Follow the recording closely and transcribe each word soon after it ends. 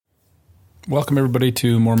Welcome, everybody,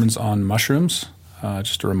 to Mormons on Mushrooms.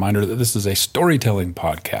 Just a reminder that this is a storytelling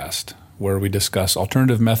podcast where we discuss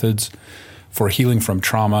alternative methods for healing from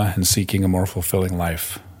trauma and seeking a more fulfilling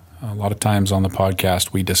life. A lot of times on the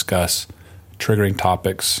podcast, we discuss triggering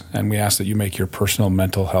topics, and we ask that you make your personal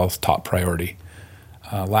mental health top priority.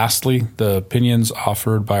 Lastly, the opinions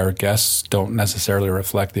offered by our guests don't necessarily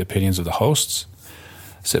reflect the opinions of the hosts.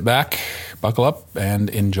 Sit back, buckle up, and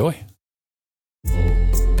enjoy.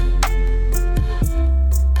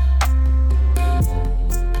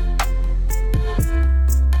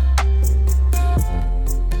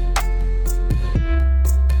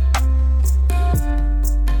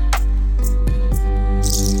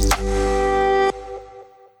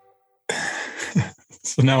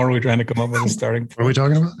 So now are we trying to come up with a starting point? What are we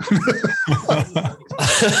talking about?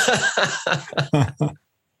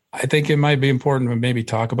 I think it might be important to maybe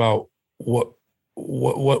talk about what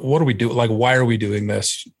do we do? Like, why are we doing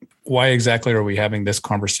this? Why exactly are we having this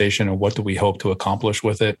conversation, and what do we hope to accomplish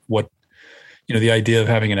with it? The idea of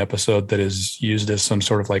having an episode that is used as some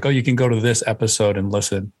sort of like, oh, you can go to this episode and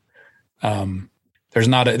listen. There's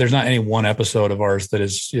not any one episode of ours that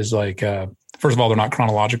is like, first of all, they're not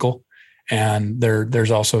chronological. And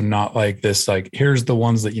there's also not like this, like, here's the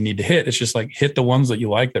ones that you need to hit. It's just like, hit the ones that you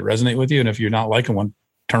like, that resonate with you. And if you're not liking one,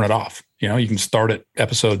 turn it off. You can start at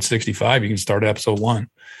episode 65. You can start at episode 1.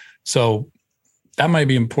 So that might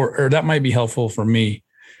be important, or that might be helpful for me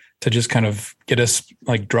to just kind of get us,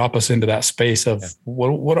 like, drop us into that space of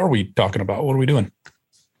what are we talking about? What are we doing?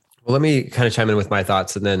 Well, let me kind of chime in with my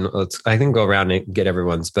thoughts, and then I can go around and get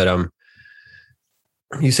everyone's. But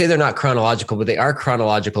you say they're not chronological, but they are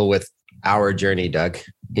chronological with our journey, Doug,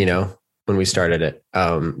 when we started it.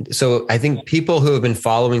 So I think people who have been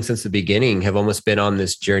following since the beginning have almost been on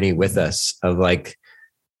this journey with us of like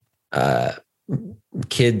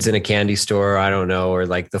kids in a candy store, I don't know, or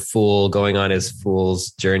like the fool going on his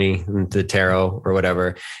fool's journey, the tarot or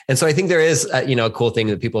whatever. And so I think there is, a cool thing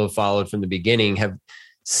that people have followed from the beginning have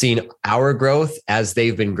seen our growth as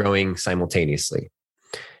they've been growing simultaneously.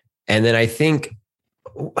 And then I think,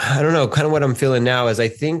 I don't know, kind of what I'm feeling now is I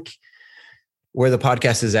think where the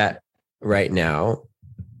podcast is at right now,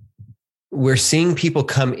 we're seeing people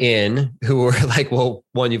come in who are like, well,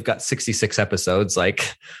 one, you've got 66 episodes.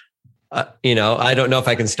 Like, I don't know if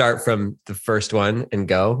I can start from the first one and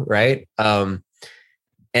go, right?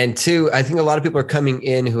 And two, I think a lot of people are coming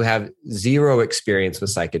in who have zero experience with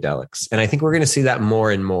psychedelics. And I think we're going to see that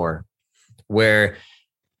more and more, where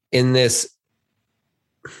in this,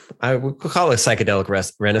 I would call it a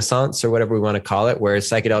psychedelic renaissance or whatever we want to call it, where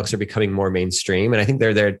psychedelics are becoming more mainstream. And I think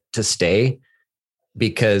they're there to stay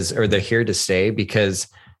they're here to stay because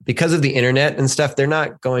of the internet and stuff. They're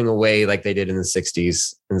not going away like they did in the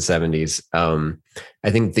 60s and 70s.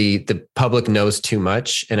 I think the public knows too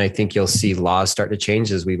much. And I think you'll see laws start to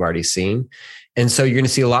change, as we've already seen. And so you're going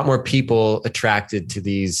to see a lot more people attracted to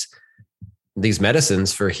these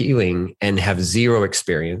medicines for healing and have zero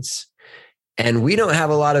experience. And we don't have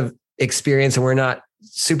a lot of experience, and we're not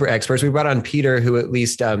super experts. We brought on Peter, who at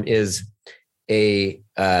least is a,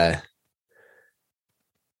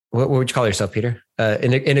 what would you call yourself, Peter?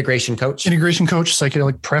 Integration coach? Integration coach,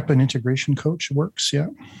 psychedelic prep and integration coach works, yeah.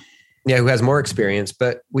 Yeah, who has more experience,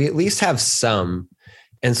 but we at least have some.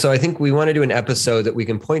 And so I think we want to do an episode that we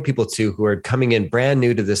can point people to who are coming in brand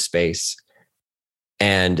new to this space,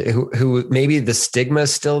 and who maybe the stigma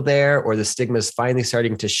is still there, or the stigma is finally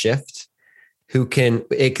starting to shift.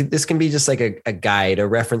 This can be just like a guide, a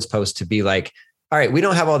reference post to be like, all right, we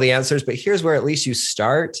don't have all the answers, but here's where at least you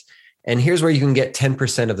start. And here's where you can get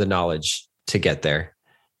 10% of the knowledge to get there.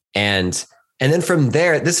 And then from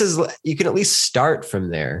there, you can at least start from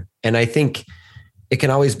there. And I think it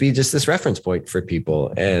can always be just this reference point for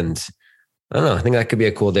people. And I don't know, I think that could be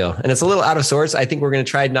a cool deal. And it's a little out of sorts. I think we're going to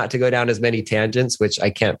try not to go down as many tangents, which I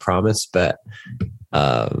can't promise, but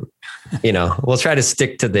we'll try to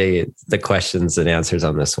stick to the questions and answers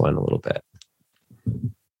on this one a little bit.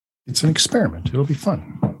 It's an experiment. It'll be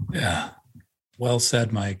fun. Yeah. Well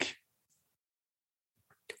said, Mike.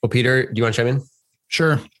 Well, Peter, do you want to chime in?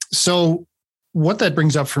 Sure. So what that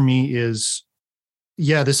brings up for me is,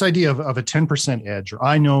 this idea of a 10% edge, or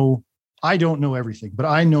I don't know everything, but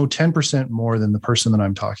I know 10% more than the person that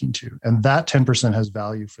I'm talking to. And that 10% has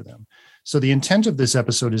value for them. So the intent of this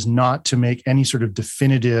episode is not to make any sort of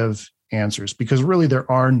definitive answers, because really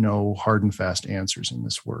there are no hard and fast answers in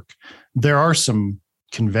this work. There are some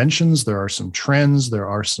conventions, there are some trends, there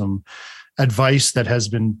are some advice that has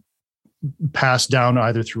been passed down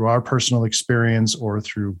either through our personal experience or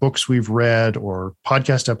through books we've read or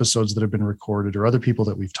podcast episodes that have been recorded or other people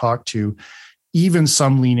that we've talked to. even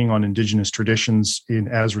some leaning on indigenous traditions in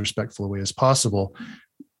as respectful a way as possible.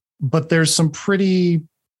 But there's some pretty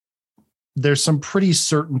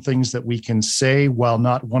certain things that we can say, while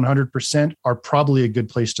not 100%, are probably a good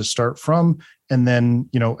place to start from, and then,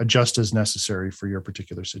 adjust as necessary for your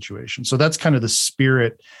particular situation. So that's kind of the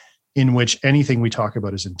spirit in which anything we talk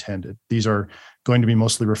about is intended. These are going to be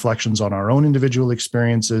mostly reflections on our own individual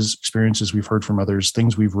experiences we've heard from others,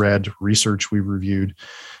 things we've read, research we've reviewed,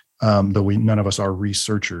 though none of us are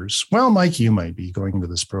researchers. Well, Mike, you might be going into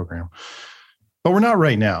this program, but we're not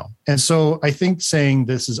right now. And so I think saying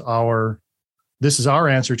this is our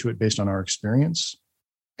answer to it based on our experience,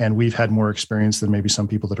 and we've had more experience than maybe some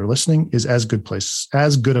people that are listening, is as good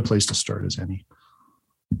a place to start as any.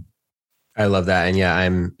 I love that. And yeah,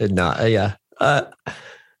 I'm not, you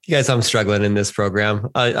guys, I'm struggling in this program.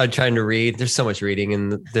 I'm trying to read. There's so much reading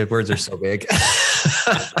and the words are so big.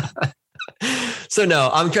 So no,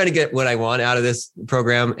 I'm trying to get what I want out of this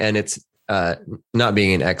program, and it's not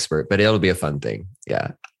being an expert, but it'll be a fun thing.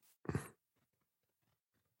 Yeah.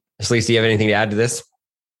 Celeste, do you have anything to add to this?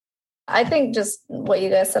 I think just what you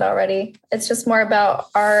guys said already. It's just more about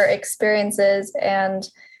our experiences and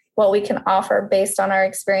what we can offer based on our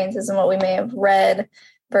experiences and what we may have read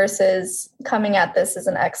versus coming at this as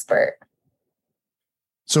an expert.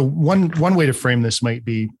 So one way to frame this might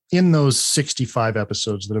be, in those 65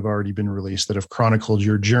 episodes that have already been released that have chronicled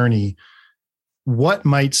your journey, what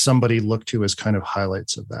might somebody look to as kind of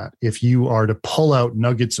highlights of that? If you are to pull out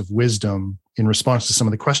nuggets of wisdom in response to some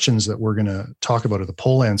of the questions that we're going to talk about, or the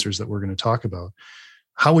poll answers that we're going to talk about,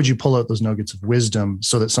 how would you pull out those nuggets of wisdom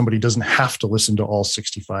so that somebody doesn't have to listen to all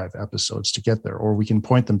 65 episodes to get there? Or we can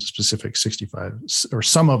point them to specific 65 or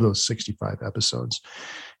some of those 65 episodes.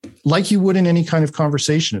 Like you would in any kind of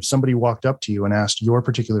conversation, if somebody walked up to you and asked your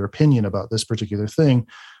particular opinion about this particular thing,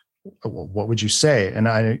 well, what would you say? And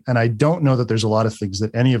I don't know that there's a lot of things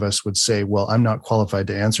that any of us would say, well, I'm not qualified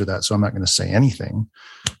to answer that, so I'm not going to say anything.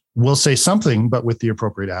 We'll say something, but with the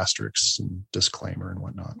appropriate asterisks and disclaimer and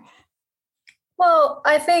whatnot. Well,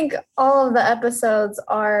 I think all of the episodes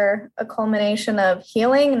are a culmination of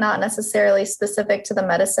healing, not necessarily specific to the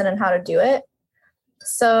medicine and how to do it.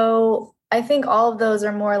 So I think all of those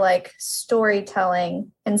are more like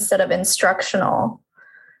storytelling instead of instructional,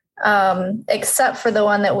 except for the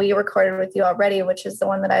one that we recorded with you already, which is the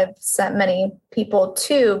one that I've sent many people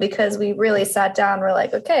to, because we really sat down. We're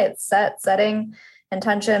like, okay, it's setting,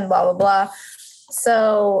 intention, blah, blah, blah.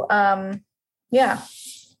 So, yeah.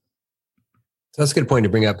 So that's a good point to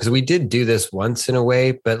bring up, because we did do this once in a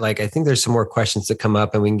way, but like, I think there's some more questions that come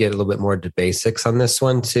up and we can get a little bit more to basics on this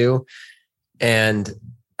one too. And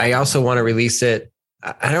I also want to release it.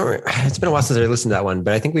 It's been a while since I listened to that one,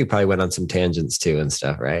 but I think we probably went on some tangents too and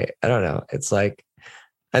stuff, right? I don't know. It's like,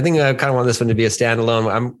 I think I kind of want this one to be a standalone.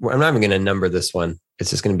 I'm not even going to number this one.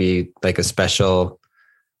 It's just going to be like a special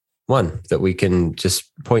one that we can just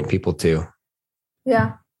point people to.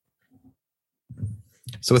 Yeah.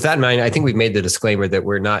 So with that in mind, I think we've made the disclaimer that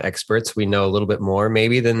we're not experts. We know a little bit more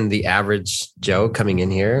maybe than the average Joe coming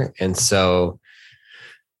in here. And so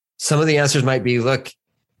some of the answers might be, look,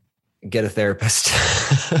 get a therapist.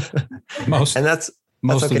 Most of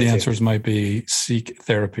the answers might be seek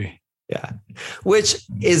therapy. Yeah. Which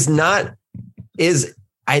is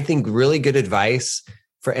I think really good advice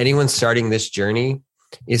for anyone starting this journey,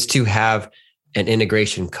 is to have an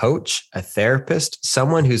integration coach, a therapist,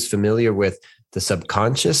 someone who's familiar with the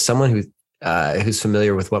subconscious, someone who's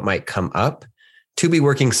familiar with what might come up, to be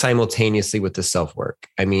working simultaneously with the self-work.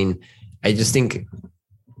 I mean, I just think,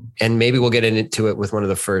 and maybe we'll get into it with one of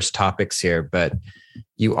the first topics here, but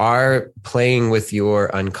you are playing with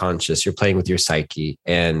your unconscious, you're playing with your psyche,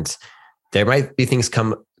 and there might be things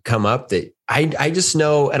come up that I just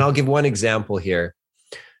know. And I'll give one example here.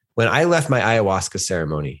 When I left my ayahuasca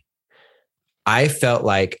ceremony, I felt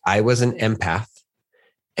like I was an empath,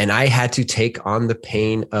 and I had to take on the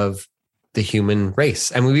pain of the human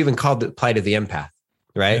race. And we even called it plight of the empath,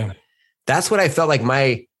 right? Yeah. That's what I felt like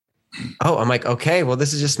I'm like, okay, well,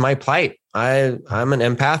 this is just my plight. I'm an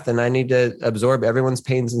empath and I need to absorb everyone's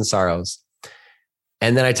pains and sorrows.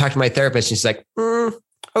 And then I talked to my therapist and she's like,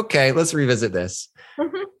 okay, let's revisit this.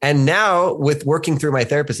 Mm-hmm. And now with working through my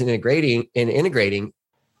therapist and integrating,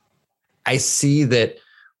 I see that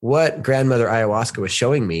what grandmother ayahuasca was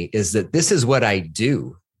showing me is that this is what I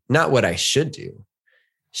do, not what I should do.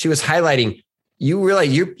 She was highlighting, you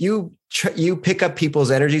realize you pick up people's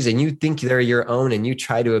energies and you think they're your own and you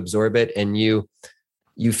try to absorb it and you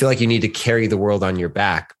feel like you need to carry the world on your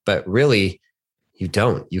back, but really you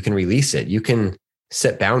don't. You can release it. You can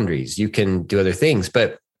set boundaries. You can do other things.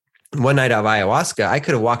 But one night of ayahuasca, I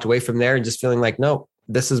could have walked away from there and just feeling like, no,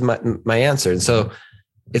 this is my answer. And so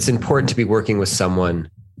it's important to be working with someone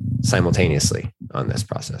simultaneously on this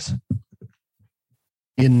process.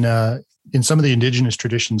 In some of the indigenous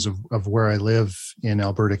traditions of where I live in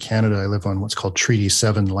Alberta, Canada, I live on what's called Treaty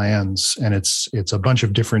 7 lands, and it's a bunch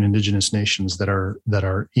of different indigenous nations that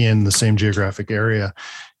are in the same geographic area.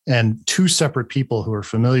 And two separate people who are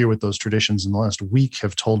familiar with those traditions in the last week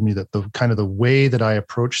have told me that the way that I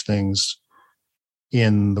approach things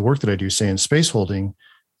in the work that I do, say in space holding,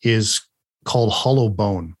 is called hollow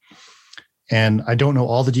bone. And I don't know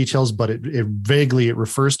all the details, but it vaguely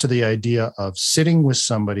refers to the idea of sitting with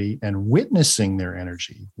somebody and witnessing their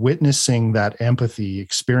energy, witnessing that empathy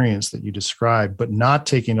experience that you described, but not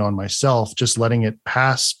taking it on myself, just letting it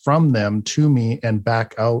pass from them to me and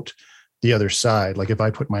back out the other side. Like if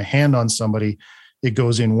I put my hand on somebody, it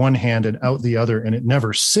goes in one hand and out the other, and it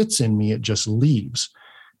never sits in me, it just leaves.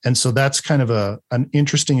 And so that's kind of an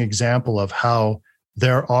interesting example of how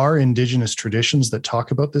there are indigenous traditions that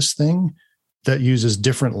talk about this thing that uses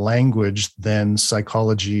different language than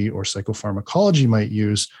psychology or psychopharmacology might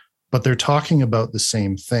use, but they're talking about the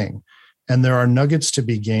same thing. And there are nuggets to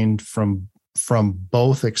be gained from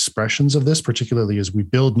both expressions of this, particularly as we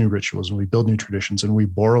build new rituals and we build new traditions and we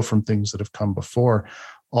borrow from things that have come before,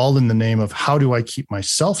 all in the name of how do I keep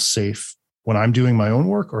myself safe when I'm doing my own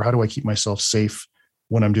work, or how do I keep myself safe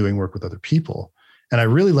when I'm doing work with other people? And I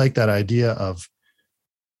really like that idea of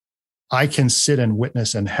I can sit and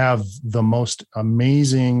witness and have the most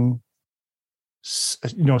amazing,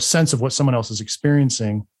 sense of what someone else is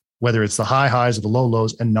experiencing, whether it's the high highs or the low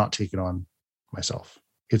lows, and not take it on myself.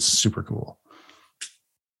 It's super cool.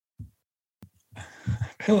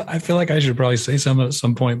 I feel like I should probably say something at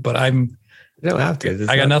some point, but you don't have to.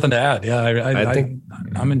 I got nothing to add. Yeah, I think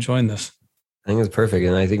I'm enjoying this. I think it's perfect.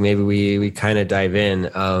 And I think maybe we kind of dive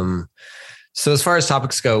in. So as far as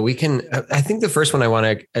topics go, I think the first one I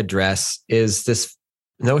want to address is this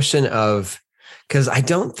notion of, because I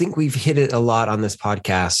don't think we've hit it a lot on this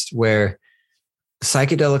podcast, where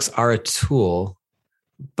psychedelics are a tool,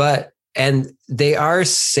 and they are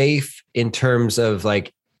safe in terms of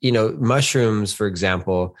mushrooms, for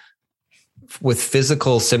example, with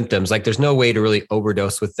physical symptoms. Like there's no way to really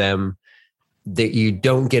overdose with them, that you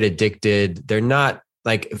don't get addicted. They're not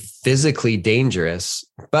physically dangerous,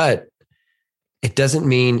 but it doesn't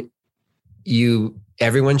mean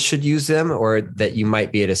everyone should use them, or that you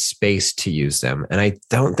might be at a space to use them. And I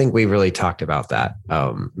don't think we really talked about that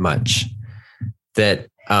much. That,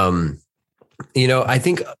 I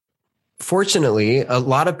think fortunately, a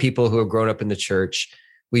lot of people who have grown up in the church,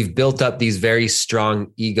 we've built up these very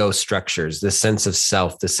strong ego structures, the sense of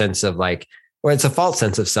self, the sense of it's a false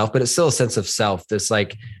sense of self, but it's still a sense of self, this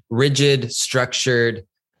rigid, structured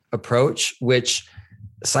approach, which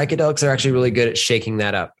psychedelics are actually really good at shaking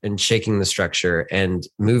that up and shaking the structure and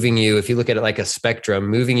moving you, if you look at it like a spectrum,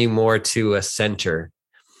 moving you more to a center.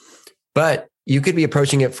 But you could be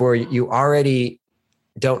approaching it for, you already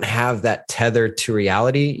don't have that tether to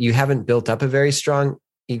reality. You haven't built up a very strong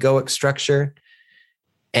egoic structure.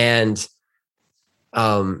 And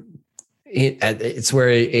it's where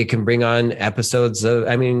it can bring on episodes of,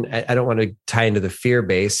 I don't want to tie into the fear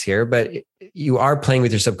base here, but you are playing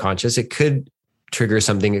with your subconscious. It could trigger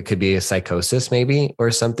something. It could be a psychosis maybe,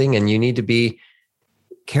 or something. And you need to be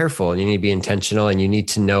careful, and you need to be intentional, and you need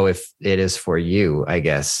to know if it is for you, I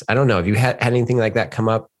guess. I don't know. Have you had anything like that come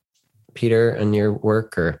up, Peter, in your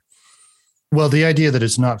work? Or? Well, the idea that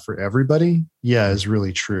it's not for everybody, is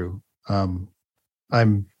really true. I'm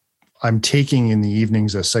taking in the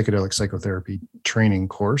evenings a psychedelic psychotherapy training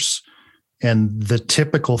course, and the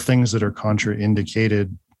typical things that are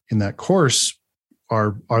contraindicated in that course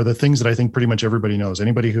are the things that I think pretty much everybody knows.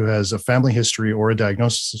 Anybody who has a family history or a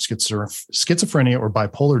diagnosis of schizophrenia or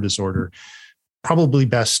bipolar disorder, probably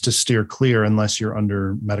best to steer clear unless you're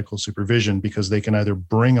under medical supervision, because they can either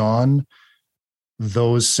bring on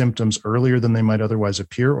those symptoms earlier than they might otherwise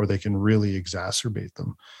appear, or they can really exacerbate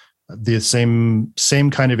them. The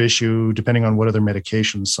same kind of issue, depending on what other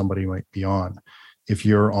medications somebody might be on. If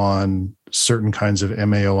you're on certain kinds of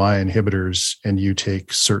MAOI inhibitors and you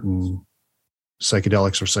take certain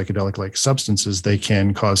psychedelics or psychedelic-like substances, they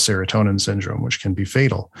can cause serotonin syndrome, which can be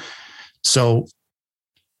fatal. So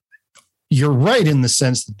you're right in the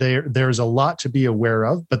sense that there's a lot to be aware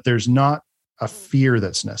of, but there's not a fear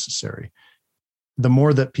that's necessary. The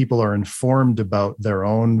more that people are informed about their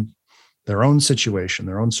own situation,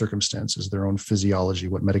 their own circumstances, their own physiology,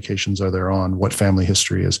 what medications are they on, what family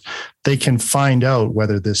history is, they can find out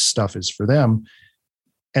whether this stuff is for them.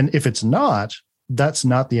 And if it's not, that's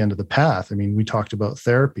not the end of the path. I mean, we talked about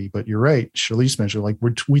therapy, but you're right. Shalice mentioned,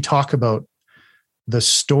 we talk about the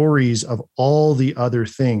stories of all the other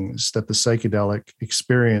things that the psychedelic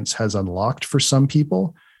experience has unlocked for some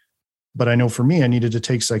people. But I know for me, I needed to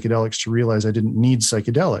take psychedelics to realize I didn't need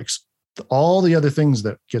psychedelics. All the other things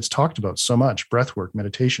that gets talked about so much, breath work,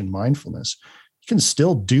 meditation, mindfulness, you can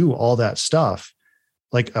still do all that stuff.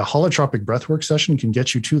 Like a holotropic breathwork session can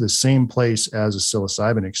get you to the same place as a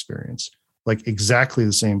psilocybin experience, like exactly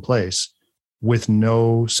the same place with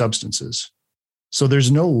no substances. So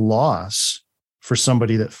there's no loss for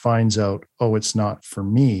somebody that finds out, oh, it's not for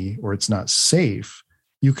me or it's not safe.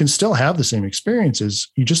 You can still have the same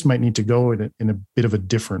experiences. You just might need to go in a bit of a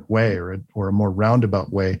different way or a more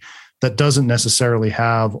roundabout way that doesn't necessarily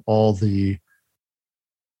have all the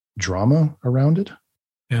drama around it.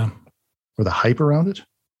 Yeah. Or the hype around it,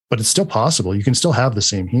 but it's still possible. You can still have the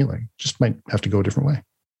same healing, just might have to go a different way.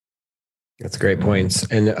 That's great points.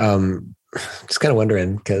 And just kind of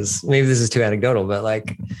wondering, because maybe this is too anecdotal, but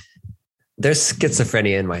like there's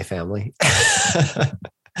schizophrenia in my family.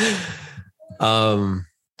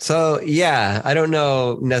 So yeah, I don't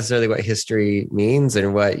know necessarily what history means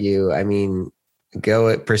and what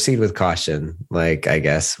proceed with caution, like, I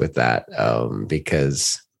guess with that,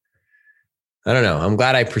 because I don't know, I'm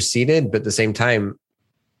glad I proceeded, but at the same time,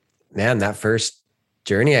 man, that first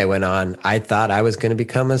journey I went on, I thought I was going to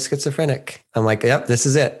become a schizophrenic. I'm like, yep, this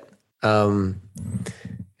is it. And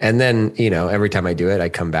then, every time I do it, I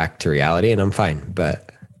come back to reality and I'm fine,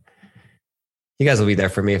 but you guys will be there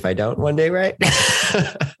for me if I don't one day, right?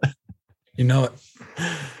 You know it.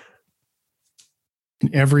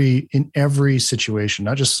 In every situation,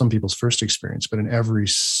 not just some people's first experience, but in every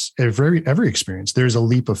experience, there's a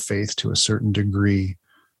leap of faith to a certain degree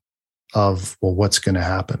of, well, what's going to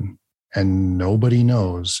happen? And nobody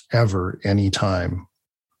knows ever, anytime.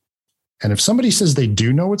 And if somebody says they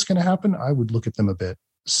do know what's going to happen, I would look at them a bit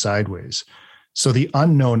sideways. So the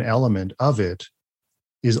unknown element of it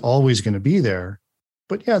is always going to be there.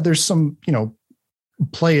 But yeah, there's some,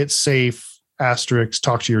 play it safe, asterisks,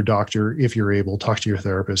 talk to your doctor if you're able, talk to your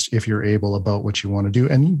therapist if you're able about what you want to do.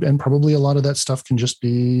 And probably a lot of that stuff can just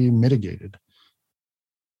be mitigated.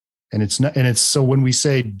 And it's so when we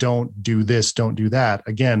say don't do this, don't do that,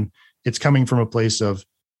 again, it's coming from a place of,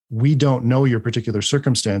 we don't know your particular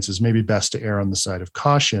circumstances, maybe best to err on the side of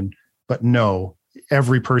caution, but no,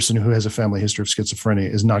 every person who has a family history of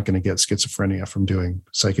schizophrenia is not going to get schizophrenia from doing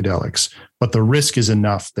psychedelics. But the risk is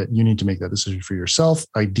enough that you need to make that decision for yourself,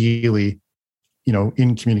 ideally,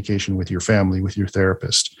 in communication with your family, with your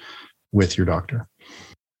therapist, with your doctor.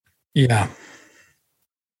 Yeah.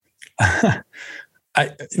 I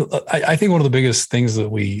think one of the biggest things that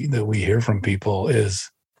we hear from people is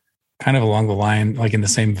kind of along the line, like in the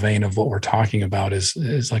same vein of what we're talking about,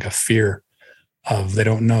 is like a fear of, they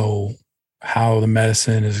don't know how the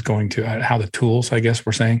medicine is going to, how the tools, I guess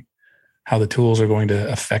we're saying, how the tools are going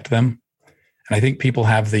to affect them. And I think people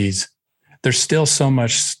have there's still so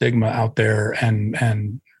much stigma out there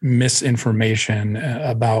and misinformation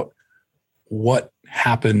about what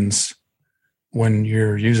happens when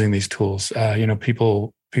you're using these tools.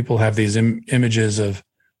 People have these images of,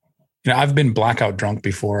 I've been blackout drunk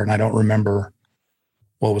before and I don't remember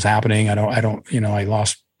what was happening. I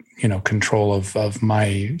lost, control of some of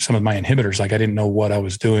my inhibitors. Like I didn't know what I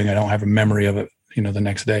was doing. I don't have a memory of it, the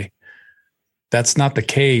next day. That's not the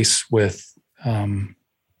case with, the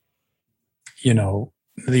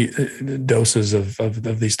doses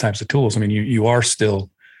of these types of tools. I mean, you are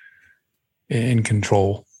still in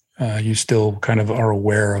control. You still kind of are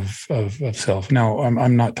aware of self. Now,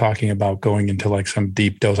 I'm not talking about going into like some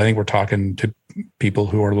deep dose. I think we're talking to people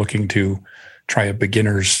who are looking to try a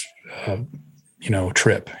beginner's,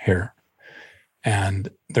 trip here. And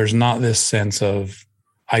there's not this sense of,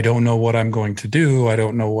 I don't know what I'm going to do. I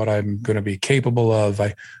don't know what I'm going to be capable of.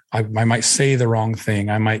 I might say the wrong thing.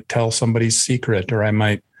 I might tell somebody's secret, or I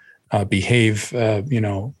might behave,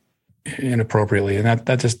 inappropriately. And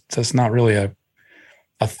that's not really a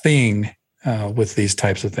thing with these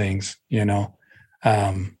types of things. People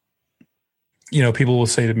will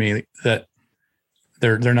say to me that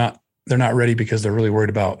they're not ready because they're really worried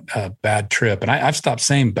about a bad trip. And I've stopped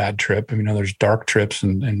saying bad trip. There's dark trips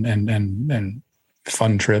and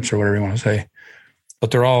fun trips, or whatever you want to say,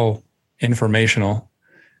 but they're all informational.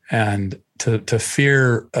 And to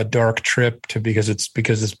fear a dark trip because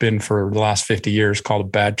it's been for the last 50 years called a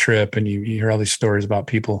bad trip. And you hear all these stories about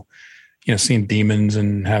people, seeing demons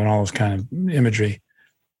and having all this kind of imagery.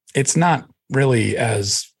 It's not really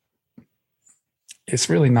it's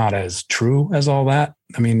really not as true as all that.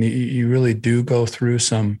 I mean, you really do go through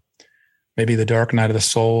maybe the dark night of the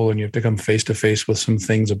soul, and you have to come face to face with some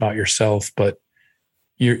things about yourself, but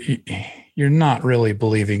you're not really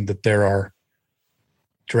believing that there are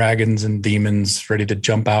dragons and demons ready to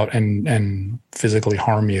jump out and physically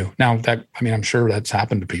harm you. Now I'm sure that's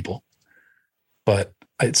happened to people, but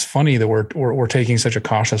it's funny that we're taking such a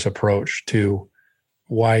cautious approach to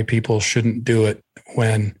why people shouldn't do it,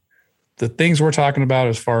 when the things we're talking about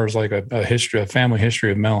as far as like a family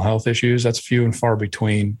history of mental health issues, that's few and far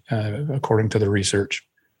between, according to the research.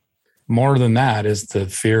 More than that is the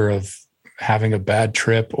fear of having a bad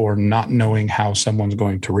trip or not knowing how someone's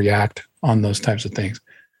going to react on those types of things.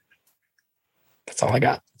 That's all I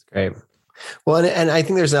got. That's great. Well, and I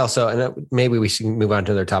think there's also, and maybe we should move on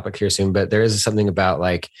to another topic here soon, but there is something about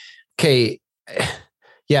like, okay,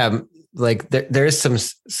 yeah, like there is some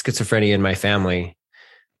schizophrenia in my family,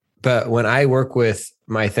 but when I work with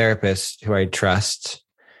my therapist who I trust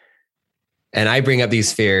and I bring up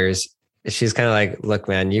these fears, she's kind of like, look,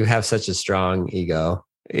 man, you have such a strong ego.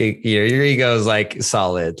 Your ego is like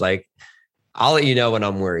solid. Like, I'll let you know when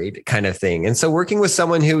I'm worried, kind of thing. And so working with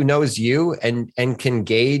someone who knows you and can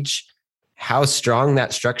gauge how strong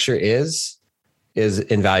that structure is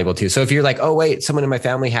invaluable too. So if you're like, oh, wait, someone in my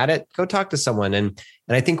family had it, go talk to someone. And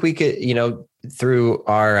I think we could, through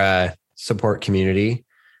our support community,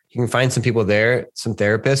 you can find some people there, some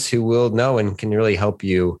therapists who will know and can really help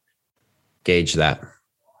you gauge that.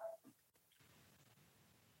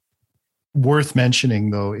 Worth mentioning,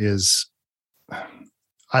 though, is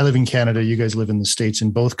I live in Canada. You guys live in the States.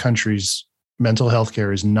 In both countries, mental health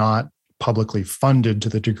care is not publicly funded to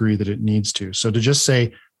the degree that it needs to. So to just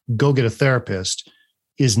say, go get a therapist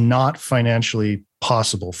is not financially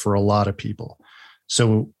possible for a lot of people.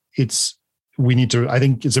 So I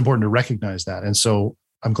think it's important to recognize that. And so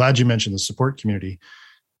I'm glad you mentioned the support community.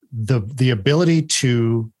 The ability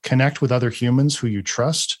to connect with other humans who you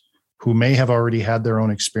trust, who may have already had their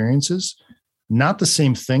own experiences, not the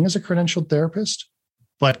same thing as a credentialed therapist,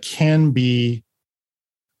 but can be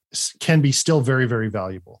still very, very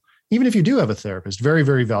valuable. Even if you do have a therapist, very,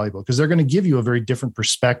 very valuable, because they're going to give you a very different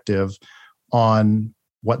perspective on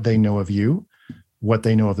what they know of you, what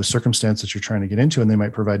they know of the circumstance that you're trying to get into, and they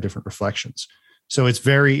might provide different reflections. So it's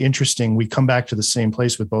very interesting. We come back to the same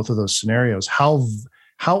place with both of those scenarios.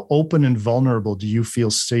 How open and vulnerable do you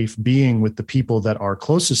feel safe being with the people that are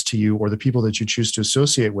closest to you or the people that you choose to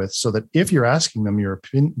associate with, so that if you're asking them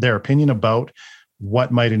their opinion about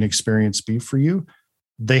what might an experience be for you,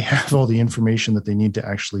 they have all the information that they need to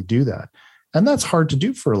actually do that. And that's hard to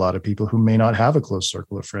do for a lot of people who may not have a close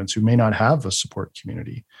circle of friends, who may not have a support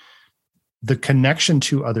community. The connection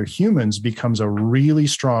to other humans becomes a really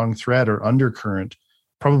strong thread or undercurrent,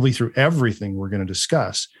 probably through everything we're going to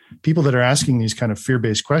discuss. People that are asking these kind of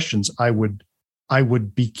fear-based questions, I would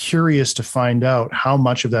be curious to find out how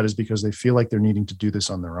much of that is because they feel like they're needing to do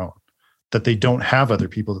this on their own, that they don't have other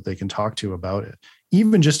people that they can talk to about it,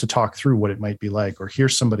 even just to talk through what it might be like or hear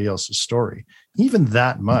somebody else's story. Even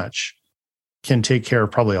that much can take care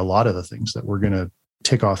of probably a lot of the things that we're going to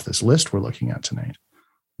tick off this list we're looking at tonight.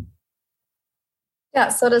 Yeah,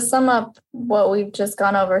 so to sum up what we've just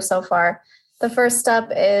gone over so far, the first step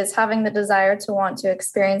is having the desire to want to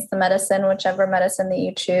experience the medicine, whichever medicine that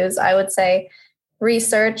you choose. I would say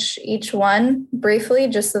research each one briefly,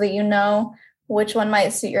 just so that you know which one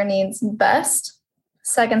might suit your needs best.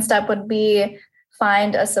 Second step would be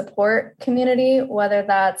find a support community, whether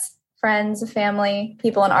that's friends, family,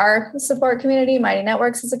 people in our support community. Mighty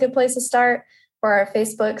Networks is a good place to start, or our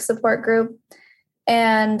Facebook support group,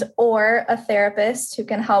 or a therapist who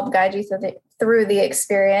can help guide you through the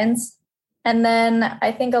experience. And then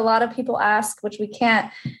I think a lot of people ask, which we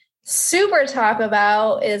can't super talk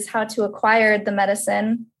about, is how to acquire the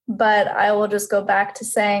medicine. But I will just go back to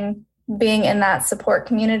saying, being in that support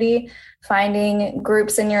community, finding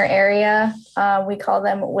groups in your area, we call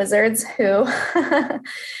them wizards,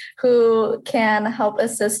 who can help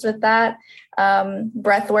assist with that.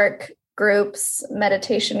 Breathwork groups,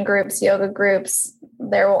 meditation groups, yoga groups,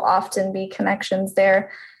 there will often be connections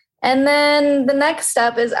there. And then the next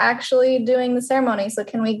step is actually doing the ceremony. So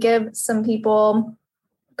can we give some people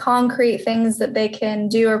concrete things that they can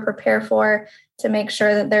do or prepare for to make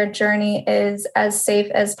sure that their journey is as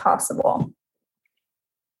safe as possible?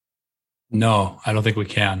 No, I don't think we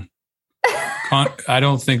can. I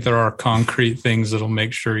don't think there are concrete things that'll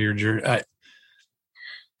make sure your journey.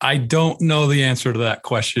 I don't know the answer to that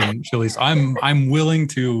question, Chili's. I'm willing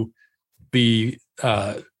to be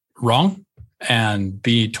wrong and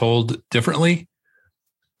be told differently,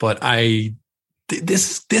 but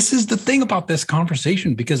this is the thing about this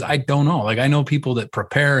conversation, because I don't know. Like, I know people that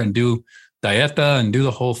prepare and do dieta and do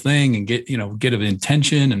the whole thing and get an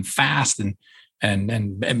intention and fast and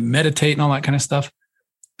meditate and all that kind of stuff.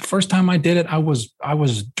 the first time I did it, I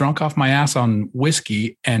was drunk off my ass on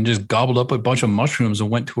whiskey and just gobbled up a bunch of mushrooms and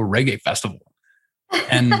went to a reggae festival.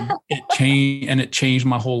 And it changed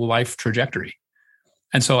my whole life trajectory.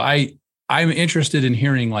 And so I'm interested in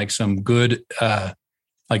hearing like some good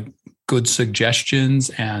suggestions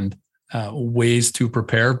and ways to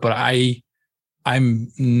prepare, but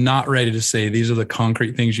I'm not ready to say these are the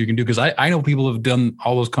concrete things you can do, because I know people have done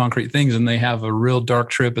all those concrete things and they have a real dark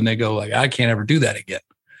trip and they go like, I can't ever do that again.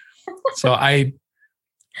 So I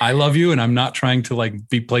love you, and I'm not trying to like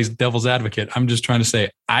play devil's advocate. I'm just trying to say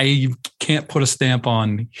I can't put a stamp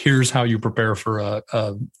on here's how you prepare for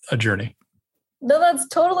a journey. No, that's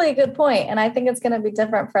totally a good point. And I think it's going to be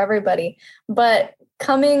different for everybody. But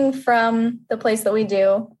coming from the place that we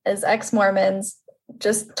do as ex-Mormons,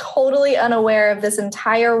 just totally unaware of this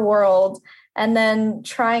entire world, and then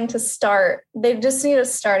trying to start, they just need a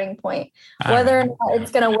starting point. Whether or not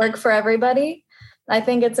it's going to work for everybody, I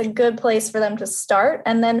think it's a good place for them to start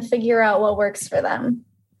and then figure out what works for them.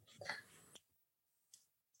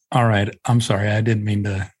 All right. I'm sorry. I didn't mean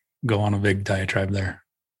to go on a big diatribe there.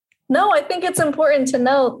 No, I think it's important to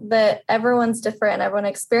note that everyone's different and everyone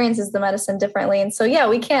experiences the medicine differently. And so, yeah,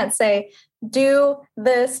 we can't say, do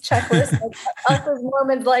this checklist like us as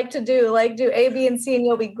Mormons like to do, like do A, B, and C and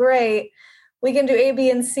you'll be great. We can do A, B,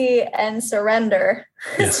 and C and surrender.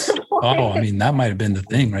 Yes. I mean, that might have been the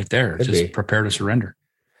thing right there. Just prepare to surrender.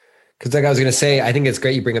 Because like I was going to say, I think it's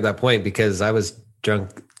great you bring up that point, because I was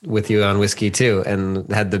drunk with you on whiskey too and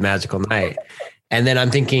had the magical night. And then I'm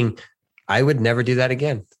thinking, I would never do that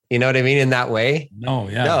again. You know what I mean? In that way? No.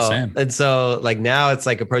 Same. And so like now it's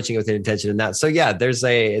like approaching it with an intention in that. So yeah,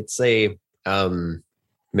 it's a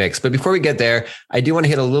mix. But before we get there, I do want to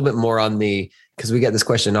hit a little bit more on because we get this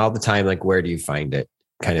question all the time, like, where do you find it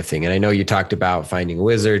kind of thing? And I know you talked about finding a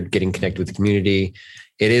wizard, getting connected with the community.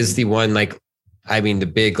 It is the one,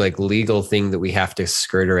 the big like legal thing that we have to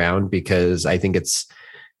skirt around, because I think it's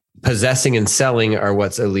possessing and selling are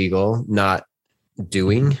what's illegal, not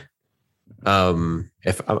doing. Am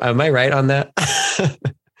I right on that?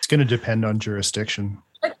 It's going to depend on jurisdiction.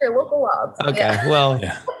 Like your local laws. Okay. Yeah. Well,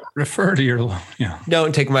 refer to your,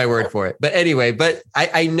 don't take my word for it. But anyway,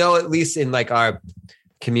 I know at least in like our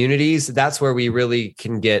communities, that's where we really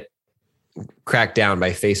can get cracked down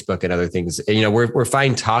by Facebook and other things. And, we're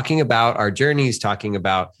fine talking about our journeys, talking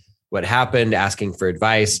about what happened, asking for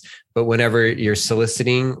advice. But whenever you're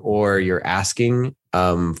soliciting or you're asking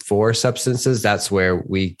for substances, that's where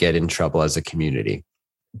we get in trouble as a community.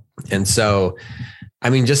 And so, I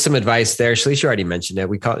mean, just some advice there. Shalisha already mentioned it.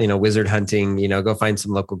 We call it, wizard hunting, go find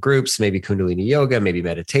some local groups, maybe Kundalini yoga, maybe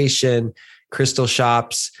meditation, crystal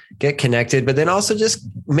shops, get connected, but then also just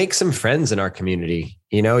make some friends in our community.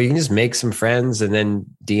 You can just make some friends and then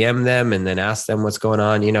DM them and then ask them what's going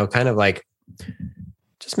on, kind of like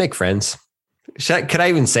just make friends. Could I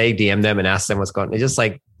even say DM them and ask them what's going on? Just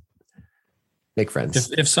like make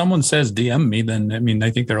friends. If someone says DM me, then I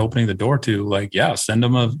think they're opening the door to like, send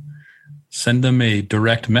them a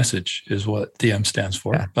direct message is what DM stands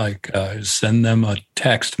for. Yeah. Like send them a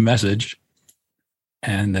text message,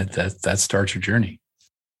 and that starts your journey.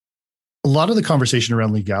 A lot of the conversation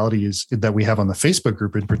around legality is that we have on the Facebook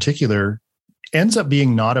group in particular ends up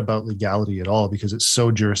being not about legality at all, because it's so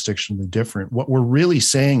jurisdictionally different. What we're really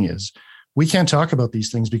saying is we can't talk about these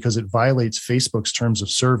things because it violates Facebook's terms of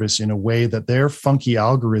service in a way that their funky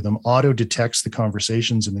algorithm auto detects the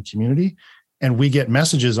conversations in the community. And we get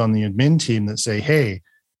messages on the admin team that say, hey,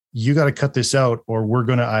 you got to cut this out, or we're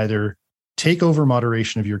going to either take over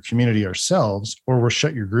moderation of your community ourselves, or we'll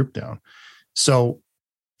shut your group down. So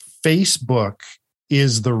Facebook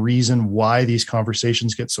is the reason why these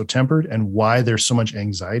conversations get so tempered and why there's so much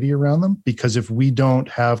anxiety around them. Because if we don't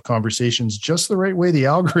have conversations just the right way the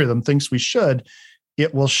algorithm thinks we should,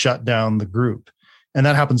 it will shut down the group. And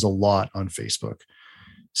that happens a lot on Facebook.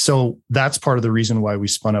 So that's part of the reason why we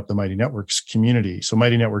spun up the Mighty Networks community. So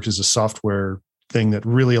Mighty Networks is a software thing that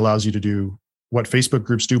really allows you to do what Facebook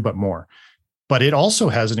groups do, but more. But it also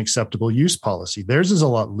has an acceptable use policy. Theirs is a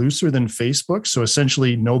lot looser than Facebook. So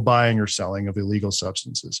essentially no buying or selling of illegal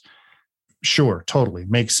substances. Sure, totally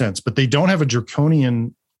makes sense. But they don't have a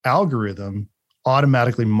draconian algorithm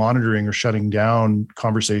automatically monitoring or shutting down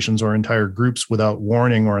conversations or entire groups without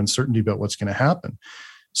warning or uncertainty about what's going to happen.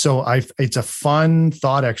 So it's a fun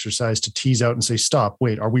thought exercise to tease out and say, stop,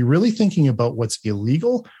 wait, are we really thinking about what's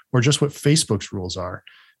illegal or just what Facebook's rules are?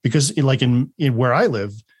 Because like in where I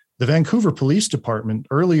live, the Vancouver Police Department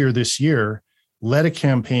earlier this year led a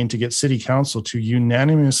campaign to get city council to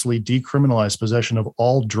unanimously decriminalize possession of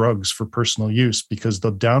all drugs for personal use, because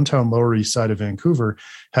the downtown Lower East Side of Vancouver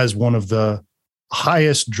has one of the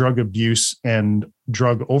highest drug abuse and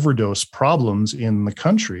drug overdose problems in the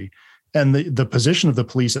country. And the position of the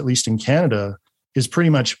police, at least in Canada, is pretty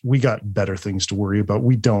much, we got better things to worry about.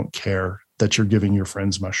 We don't care that you're giving your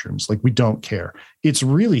friends mushrooms. Like, we don't care. It's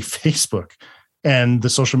really Facebook and the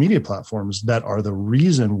social media platforms that are the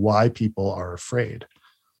reason why people are afraid.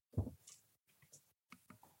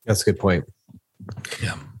 That's a good point.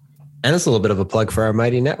 Yeah. And it's a little bit of a plug for our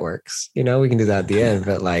Mighty Networks. We can do that at the end,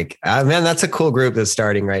 but like, man, that's a cool group that's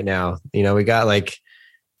starting right now. We got like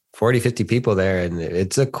 40, 50 people there, and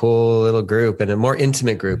it's a cool little group and a more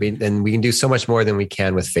intimate group. And we can do so much more than we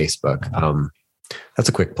can with Facebook. That's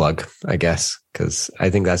a quick plug, I guess, because I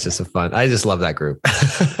think that's just I just love that group.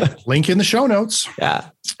 Link in the show notes. Yeah.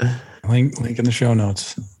 Link in the show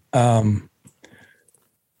notes. I'm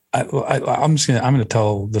going to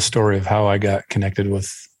tell the story of how I got connected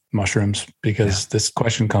with mushrooms, because this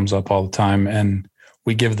question comes up all the time, and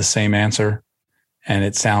we give the same answer, and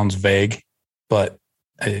it sounds vague, but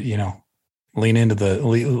lean into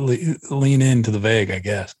the vague, I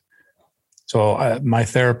guess. So my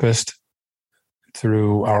therapist,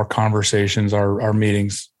 through our conversations, our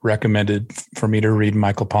meetings, recommended for me to read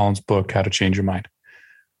Michael Pollan's book, How to Change Your Mind.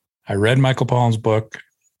 I read Michael Pollan's book.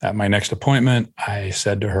 At my next appointment, I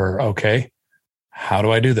said to her, okay, how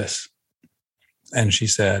do I do this? And she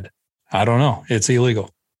said, I don't know. It's illegal.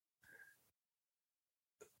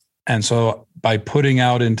 And so by putting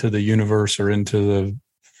out into the universe, or into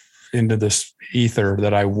this ether,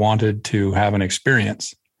 that I wanted to have an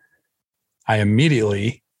experience, I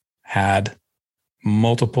immediately had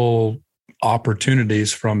multiple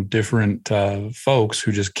opportunities from different folks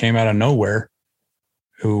who just came out of nowhere,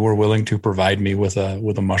 who were willing to provide me with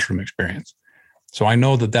a mushroom experience. So I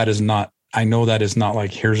know that is not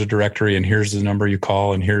like, here's a directory and here's the number you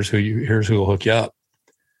call and here's who will hook you up.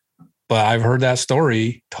 But I've heard that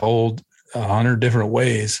story told 100 different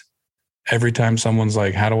ways. Every time someone's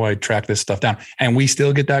like, how do I track this stuff down? And we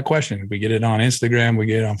still get that question. We get it on Instagram, we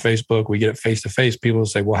get it on Facebook, we get it face to face. People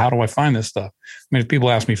say, well, how do I find this stuff? I mean, if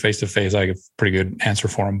people ask me face to face, I get a pretty good answer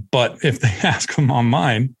for them. But if they ask them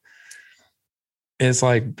online, it's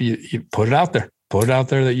like, you put it out there. Put it out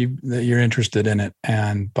there that you're interested in it.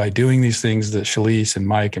 And by doing these things that Shalise and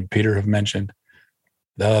Mike and Peter have mentioned,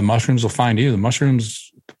 the mushrooms will find you. The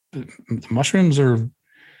mushrooms are,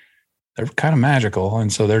 they're kind of magical.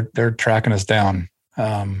 And so they're tracking us down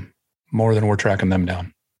more than we're tracking them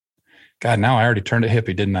down. God, now I already turned it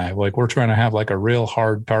hippie, didn't I? Like, we're trying to have like a real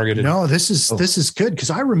hard targeted. No, this is good.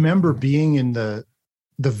 Cause I remember being in the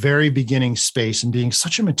very beginning space and being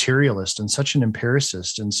such a materialist and such an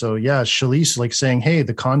empiricist. And so, yeah, Shalise, like saying, hey,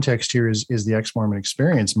 the context here is the ex-Mormon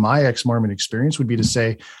experience. My ex-Mormon experience would be to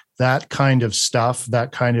say that kind of stuff,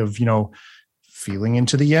 that kind of, feeling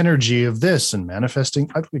into the energy of this and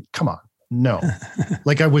manifesting. Come on. No,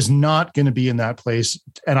 like, I was not going to be in that place,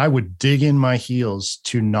 and I would dig in my heels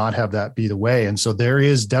to not have that be the way. And so there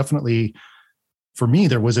is definitely, for me,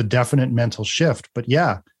 there was a definite mental shift. But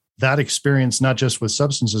yeah, that experience, not just with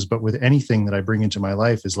substances, but with anything that I bring into my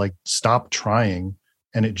life, is like, stop trying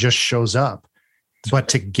and it just shows up. But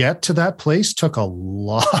to get to that place took a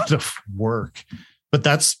lot of work, but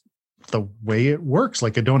that's the way it works.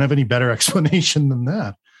 Like, I don't have any better explanation than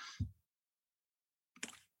that.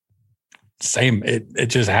 Same. It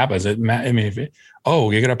just happens. You got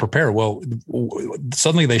to prepare. Well,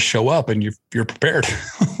 suddenly they show up and you're prepared.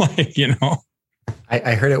 Like,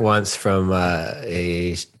 I heard it once from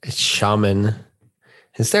a shaman.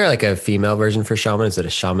 Is there like a female version for shaman? Is it a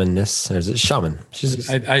shamaness, or is it shaman?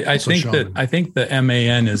 I think the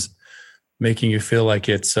MAN is making you feel like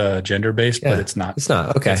it's gender based, but it's not. It's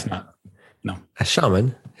not. Okay. It's not. No. A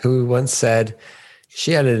shaman who once said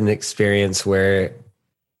she had an experience where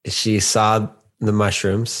she saw the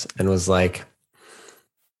mushrooms and was like,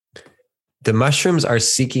 the mushrooms are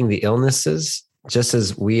seeking the illnesses just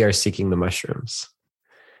as we are seeking the mushrooms.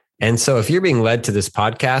 And so if you're being led to this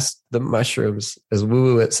podcast, the mushrooms, as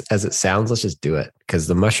woo-woo as it sounds, let's just do it, because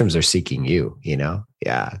the mushrooms are seeking you,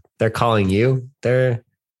 Yeah. They're calling you. They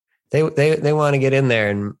want to get in there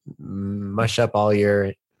and mush up all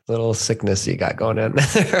your little sickness you got going on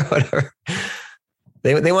or whatever.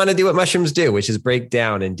 They want to do what mushrooms do, which is break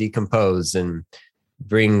down and decompose and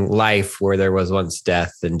bring life where there was once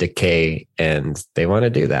death and decay. And they want to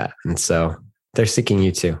do that. And so they're seeking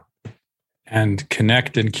you too. And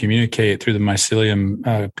connect and communicate through the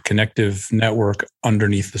mycelium connective network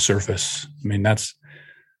underneath the surface. I mean, that's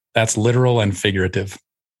literal and figurative.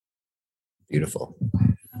 Beautiful.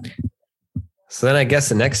 So then I guess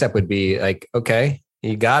the next step would be like, okay,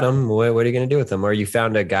 you got them. What are you going to do with them? Or you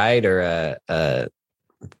found a guide or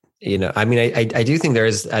I mean, I do think there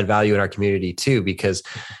is a value in our community too, because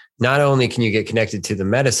not only can you get connected to the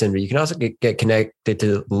medicine, but you can also get connected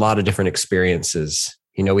to a lot of different experiences.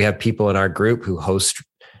 We have people in our group who host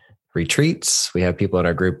retreats. We have people in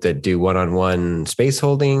our group that do one-on-one space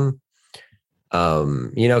holding,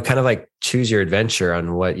 kind of like choose your adventure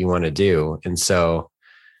on what you want to do. And so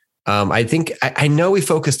I think, I know we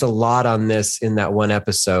focused a lot on this in that one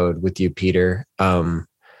episode with you, Peter. But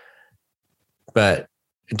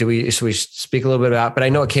should we speak a little bit about, but I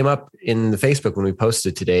know it came up in the Facebook when we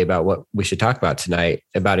posted today about what we should talk about tonight,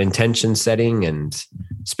 about intention setting and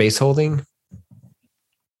space holding.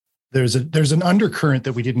 There's an undercurrent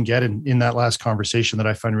that we didn't get in that last conversation that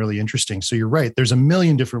I find really interesting. So you're right. There's a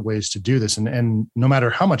million different ways to do this. And no matter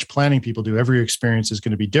how much planning people do, every experience is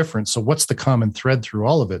going to be different. So what's the common thread through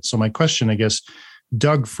all of it? So my question, I guess,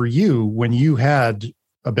 Doug, for you, when you had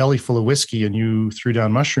a belly full of whiskey and you threw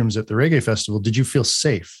down mushrooms at the reggae festival, did you feel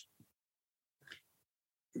safe?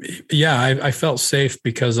 Yeah, I felt safe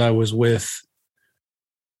because I was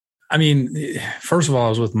first of all, I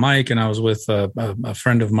was with Mike, and I was with a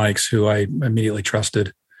friend of Mike's who I immediately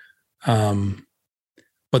trusted.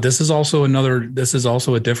 But this is also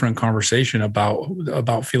a different conversation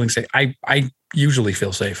about feeling safe. I usually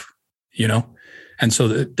feel safe, and so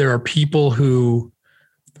there are people who,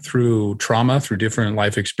 through trauma, through different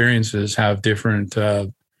life experiences, have different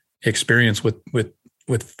experience with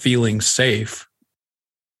feeling safe.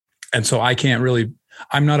 And so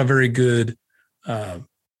I'm not a very good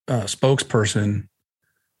spokesperson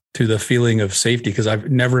to the feeling of safety, because I've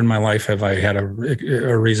never in my life have I had a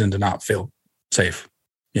reason to not feel safe,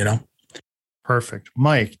 Perfect.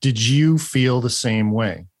 Mike, did you feel the same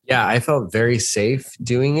way? Yeah, I felt very safe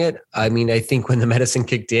doing it. I mean, I think when the medicine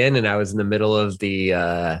kicked in and I was in the middle of the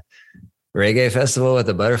reggae festival with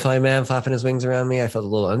the butterfly man flapping his wings around me, I felt a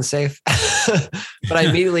little unsafe. But I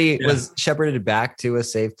immediately was shepherded back to a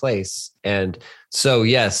safe place. And so,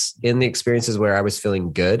 yes, in the experiences where I was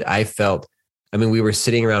feeling good, we were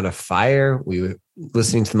sitting around a fire. We were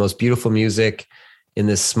listening to the most beautiful music in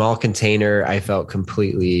this small container. I felt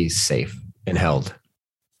completely safe and held.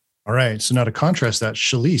 All right. So now to contrast that,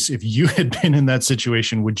 Shalise, if you had been in that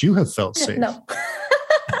situation, would you have felt safe? No.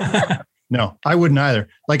 No, I wouldn't either.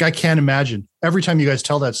 Like, I can't imagine. Every time you guys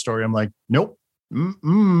tell that story, I'm like, nope,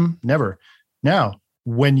 never. Now,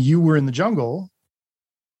 when you were in the jungle,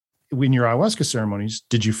 in your ayahuasca ceremonies,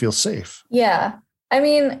 did you feel safe? Yeah. I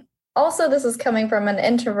mean, also this is coming from an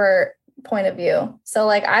introvert point of view. So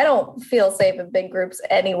like, I don't feel safe in big groups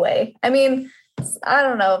anyway. I mean, I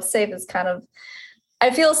don't know if safe is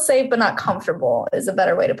I feel safe, but not comfortable is a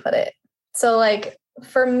better way to put it. So like,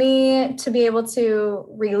 for me to be able to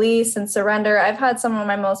release and surrender, I've had some of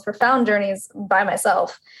my most profound journeys by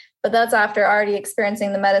myself, but that's after already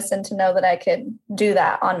experiencing the medicine to know that I could do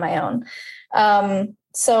that on my own.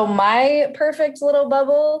 So my perfect little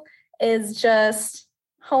bubble is just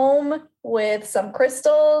home with some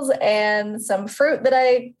crystals and some fruit that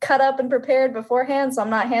I cut up and prepared beforehand, so I'm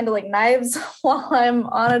not handling knives while I'm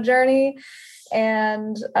on a journey.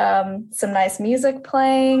 And some nice music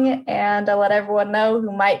playing, and I let everyone know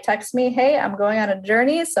who might text me, hey, I'm going on a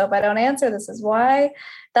journey, so if I don't answer, this is why.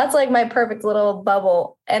 That's like my perfect little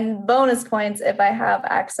bubble. And bonus points if I have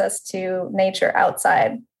access to nature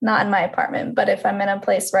outside, not in my apartment, but if I'm in a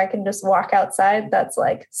place where I can just walk outside, that's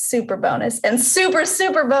like super bonus. And super,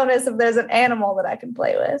 super bonus if there's an animal that I can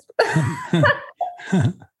play with.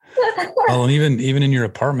 Well, and even in your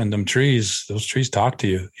apartment, those trees talk to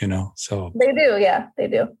you, so. They do. Yeah, they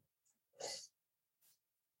do.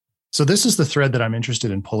 So this is the thread that I'm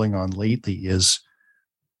interested in pulling on lately is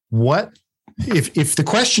what, if the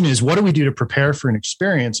question is, what do we do to prepare for an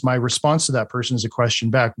experience? My response to that person is a question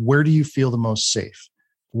back. Where do you feel the most safe?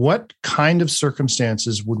 What kind of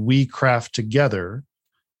circumstances would we craft together?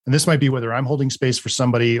 And this might be whether I'm holding space for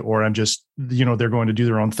somebody or I'm just, they're going to do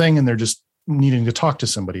their own thing and they're just needing to talk to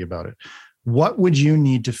somebody about it. What would you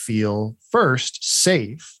need to feel first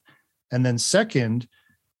safe? And then second,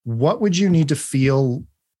 what would you need to feel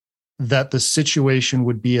that the situation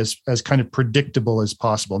would be as kind of predictable as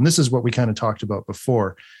possible? And this is what we kind of talked about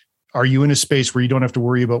before. Are you in a space where you don't have to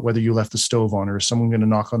worry about whether you left the stove on, or is someone going to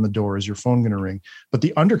knock on the door? Is your phone going to ring? But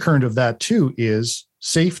the undercurrent of that too is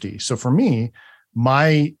safety. So for me,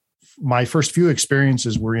 my first few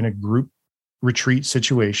experiences were in a group retreat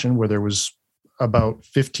situation where there was about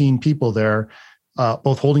 15 people there,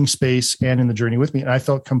 both holding space and in the journey with me. And I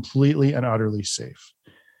felt completely and utterly safe.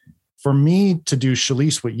 For me to do,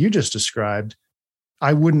 Shalise, what you just described,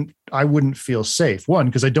 I wouldn't feel safe. One,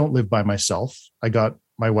 because I don't live by myself. I got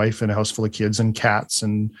my wife and a house full of kids and cats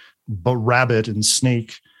and rabbit and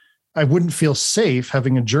snake. I wouldn't feel safe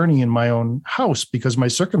having a journey in my own house because my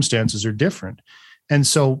circumstances are different. And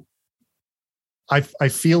so I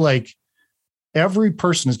feel like every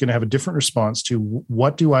person is going to have a different response to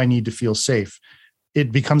what do I need to feel safe?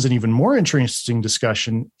 It becomes an even more interesting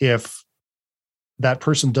discussion if that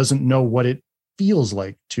person doesn't know what it feels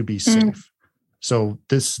like to be safe. So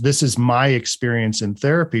this is my experience in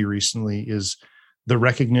therapy recently, is the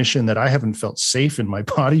recognition that I haven't felt safe in my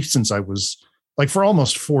body since I was like for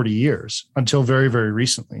almost 40 years until very, very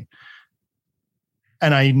recently.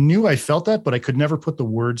 And I knew I felt that, but I could never put the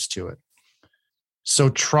words to it. So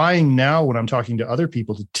trying now when I'm talking to other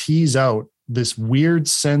people to tease out this weird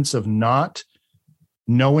sense of not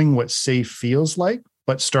knowing what safe feels like,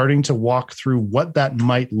 but starting to walk through what that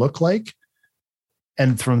might look like.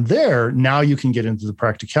 And from there, now you can get into the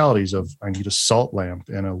practicalities of I need a salt lamp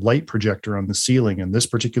and a light projector on the ceiling and this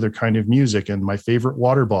particular kind of music and my favorite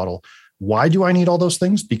water bottle. Why do I need all those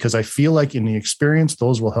things? Because I feel like in the experience,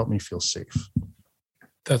 those will help me feel safe.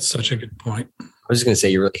 That's such a good point. I was just going to say,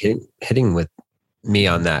 you're really hitting with me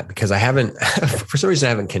on that, because I haven't, for some reason,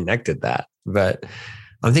 I haven't connected that, but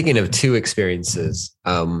I'm thinking of two experiences.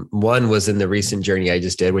 One was in the recent journey I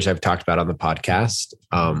just did, which I've talked about on the podcast,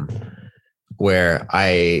 where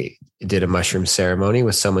I did a mushroom ceremony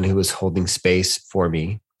with someone who was holding space for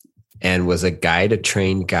me and was a guide, a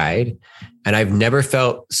trained guide. And I've never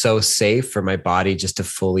felt so safe for my body just to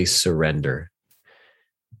fully surrender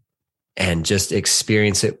and just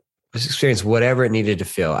experience whatever it needed to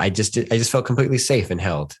feel. I just felt completely safe and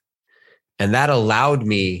held. And that allowed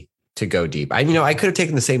me to go deep. I could have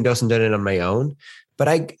taken the same dose and done it on my own,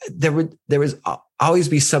 but there was always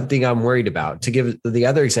be something I'm worried about. To give the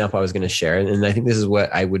other example I was going to share, and I think this is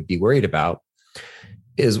what I would be worried about,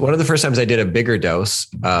 is one of the first times I did a bigger dose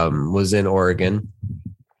was in Oregon,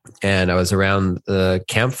 and I was around the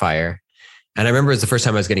campfire, and I remember it was the first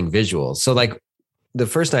time I was getting visuals. So like the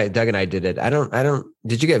first night Doug and I did it,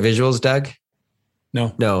 did you get visuals, Doug?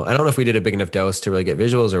 No, I don't know if we did a big enough dose to really get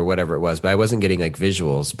visuals or whatever it was, but I wasn't getting like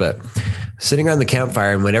visuals. But sitting around the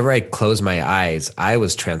campfire, and whenever I closed my eyes, I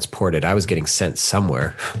was transported. I was getting sent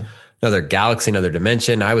somewhere, another galaxy, another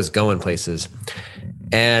dimension. I was going places.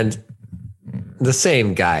 And the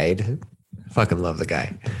same guide, fucking love the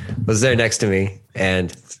guy, was there next to me. And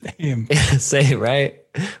same, right?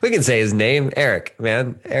 We can say his name, Eric,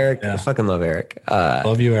 man. Eric, yeah. I fucking love Eric.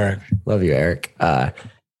 Love you, Eric. Love you, Eric.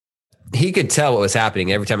 He could tell what was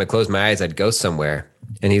happening. Every time I closed my eyes, I'd go somewhere.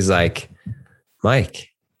 And he's like, Mike,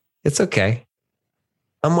 it's okay.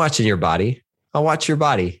 I'm watching your body. I'll watch your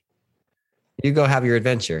body. You go have your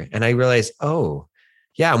adventure. And I realized, oh,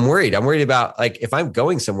 yeah, I'm worried. I'm worried about, like, if I'm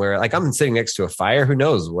going somewhere, like I'm sitting next to a fire, who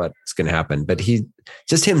knows what's going to happen. But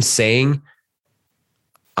him saying,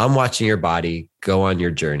 I'm watching your body, go on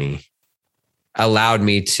your journey, allowed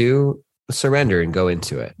me to surrender and go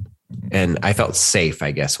into it. And I felt safe,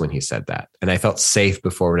 I guess, when he said that. And I felt safe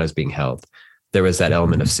before when I was being held. There was that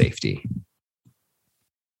element of safety.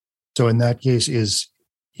 So in that case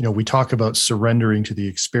we talk about surrendering to the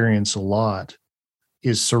experience a lot.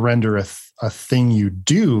 Is surrender a thing you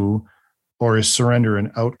do, or is surrender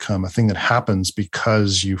an outcome, a thing that happens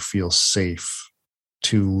because you feel safe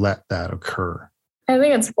to let that occur? I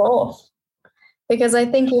think it's both, because I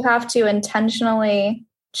think you have to intentionally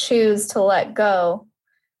choose to let go.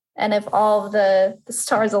 And if all of the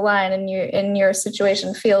stars align and your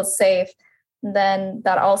situation feels safe, then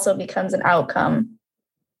that also becomes an outcome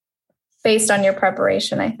based on your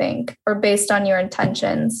preparation, I think, or based on your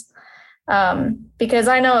intentions. Because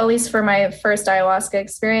I know, at least for my first ayahuasca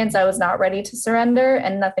experience, I was not ready to surrender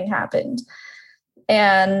and nothing happened.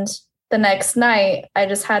 And the next night, I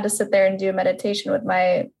just had to sit there and do a meditation with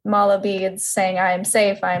my mala beads saying, I am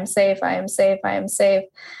safe, I am safe, I am safe, I am safe.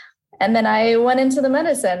 And then I went into the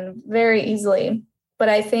medicine very easily. But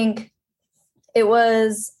I think it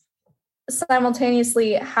was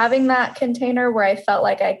simultaneously having that container where I felt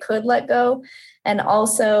like I could let go, and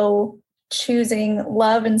also choosing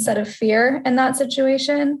love instead of fear in that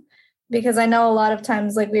situation. Because I know a lot of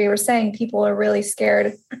times, like we were saying, people are really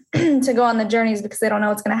scared to go on the journeys because they don't know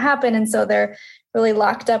what's going to happen. And so they're really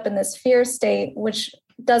locked up in this fear state, which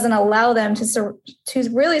doesn't allow them to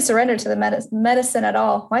really surrender to the medicine at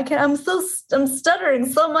all. I'm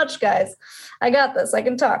stuttering so much, guys. I got this. I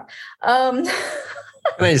can talk. Can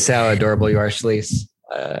I just say how adorable you are, Shalise?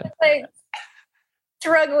 Like,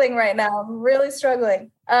 struggling right now. I'm really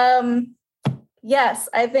struggling. Yes,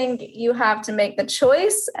 I think you have to make the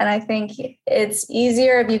choice. And I think it's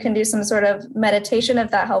easier if you can do some sort of meditation, if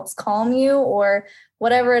that helps calm you, or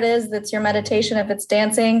whatever it is that's your meditation, if it's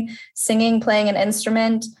dancing, singing, playing an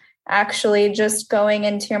instrument. actually just going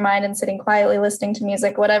into your mind and sitting quietly, listening to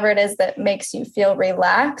music, whatever it is that makes you feel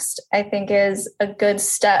relaxed, I think is a good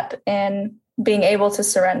step in being able to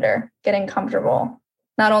surrender, getting comfortable,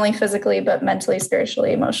 not only physically, but mentally,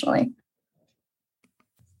 spiritually, emotionally.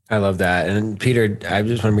 I love that. And Peter, I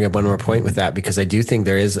just want to bring up one more point with that, because I do think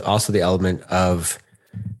there is also the element of,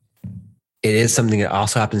 it is something that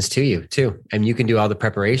also happens to you too. And you can do all the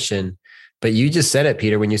preparation, but you just said it,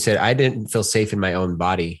 Peter, when you said, I didn't feel safe in my own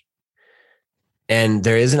body. And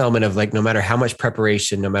there is an element of like, no matter how much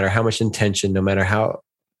preparation, no matter how much intention, no matter how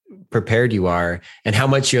prepared you are, and how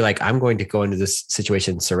much you're like, I'm going to go into this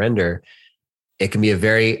situation and surrender, it can be a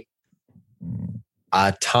very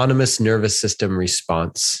autonomous nervous system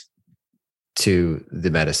response to the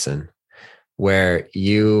medicine, where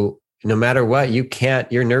you, no matter what, you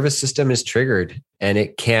can't, your nervous system is triggered and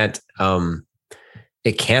it can't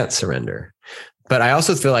surrender. But I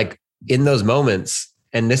also feel like in those moments,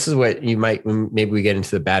 and this is what you might, maybe we get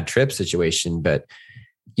into the bad trip situation, but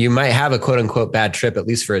you might have a quote unquote bad trip, at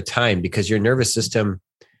least for a time, because your nervous system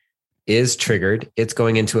is triggered. It's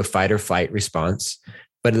going into a fight or flight response.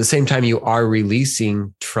 But at the same time, you are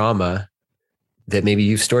releasing trauma that maybe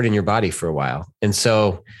you've stored in your body for a while. And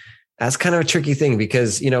so that's kind of a tricky thing,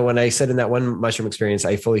 because, when I said in that one mushroom experience,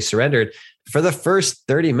 I fully surrendered, for the first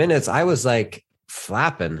 30 minutes, I was like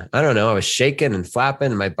flapping. I don't know. I was shaking and flapping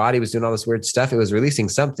and my body was doing all this weird stuff. It was releasing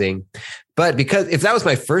something. But because if that was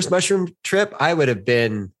my first mushroom trip, I would have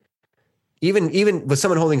been, even with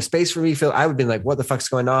someone holding space for me, I would have been like, what the fuck's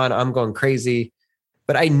going on? I'm going crazy.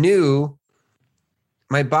 But I knew,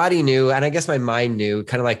 my body knew, and I guess my mind knew,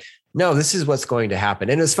 kind of like, no, this is what's going to happen.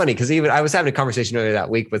 And it was funny because even I was having a conversation earlier that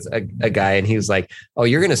week with a guy, and he was like, oh,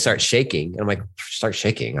 you're going to start shaking. And I'm like, start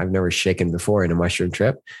shaking? I've never shaken before in a mushroom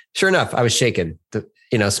trip. Sure enough, I was shaking. So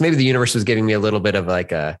maybe the universe was giving me a little bit of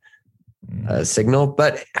like a signal,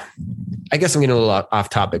 but I guess I'm getting a little off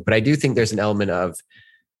topic. But I do think there's an element of,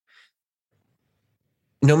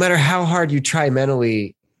 no matter how hard you try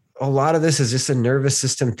mentally, a lot of this is just a nervous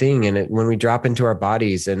system thing. And when we drop into our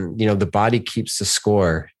bodies, and, the body keeps the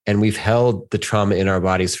score, and we've held the trauma in our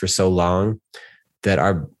bodies for so long that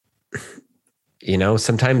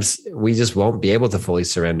sometimes we just won't be able to fully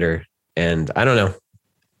surrender. And I don't know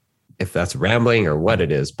if that's rambling or what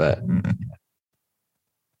it is, but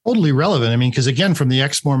totally relevant. I mean, because again, from the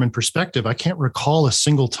ex-Mormon perspective, I can't recall a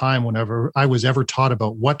single time whenever I was ever taught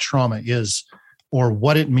about what trauma is or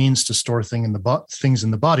what it means to store things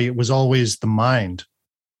in the body. It was always the mind,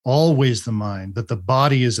 that the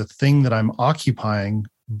body is a thing that I'm occupying,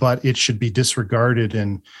 but it should be disregarded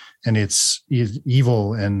and it's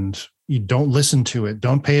evil, and you don't listen to it.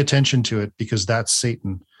 Don't pay attention to it, because that's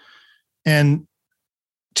Satan. And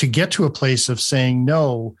to get to a place of saying,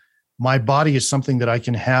 no, my body is something that I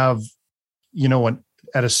can have,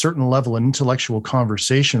 at a certain level, an intellectual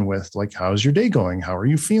conversation with, like, how's your day going? How are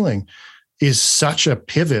you feeling? Is such a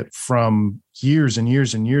pivot from years and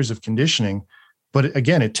years and years of conditioning. But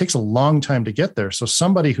again, it takes a long time to get there. So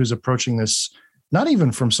somebody who's approaching this, not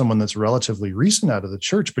even from someone that's relatively recent out of the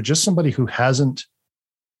church, but just somebody who hasn't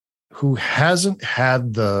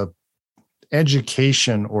had the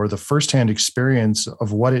education or the firsthand experience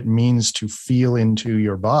of what it means to feel into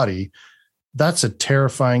your body, that's a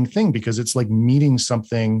terrifying thing, because it's like meeting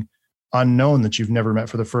something unknown that you've never met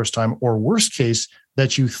for the first time, or worst case,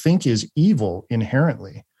 that you think is evil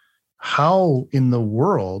inherently. How in the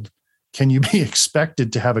world can you be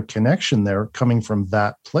expected to have a connection there coming from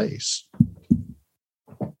that place?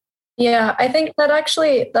 Yeah, I think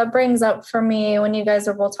that brings up for me, when you guys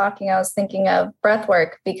were both talking, I was thinking of breath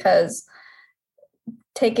work, because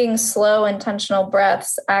taking slow, intentional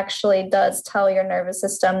breaths actually does tell your nervous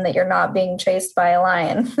system that you're not being chased by a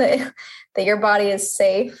lion, that your body is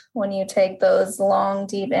safe when you take those long,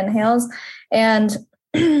 deep inhales. And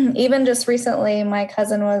even just recently, my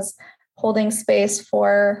cousin was holding space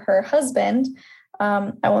for her husband.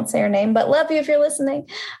 I won't say her name, but love you if you're listening.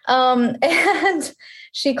 And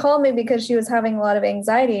she called me because she was having a lot of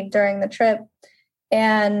anxiety during the trip.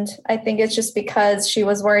 And I think it's just because she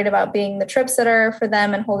was worried about being the trip sitter for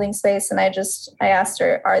them and holding space. And I asked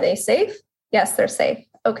her, are they safe? Yes, they're safe.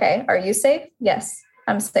 Okay. Are you safe? Yes,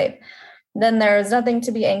 I'm safe. Then there's nothing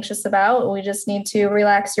to be anxious about. We just need to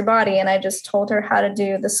relax your body. And I just told her how to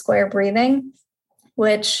do the square breathing,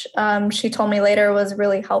 which she told me later was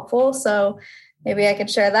really helpful. So maybe I could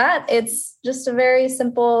share that. It's just a very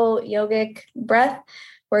simple yogic breath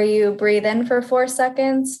where you breathe in for 4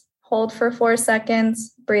 seconds, hold for 4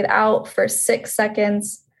 seconds, breathe out for 6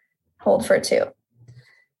 seconds, hold for 2.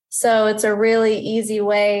 So it's a really easy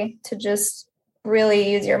way to just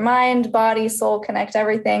really use your mind, body, soul, connect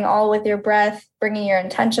everything all with your breath, bringing your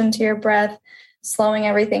intention to your breath, slowing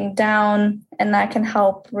everything down, and that can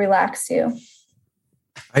help relax you.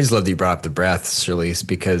 I just love that you brought up the breath, Charlize,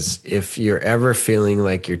 because if you're ever feeling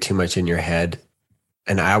like you're too much in your head,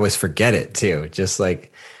 and I always forget it too, just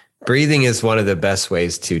like breathing is one of the best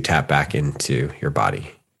ways to tap back into your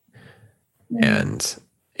body. Mm-hmm. And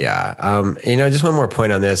just one more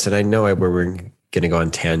point on this, and I know we're going to go on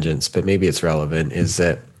tangents, but maybe it's relevant, is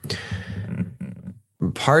that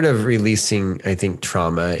part of releasing, I think,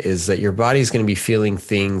 trauma is that your body's going to be feeling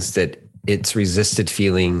things that it's resisted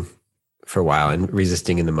feeling for a while and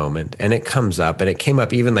resisting in the moment. And it comes up, and it came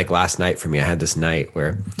up even like last night for me. I had this night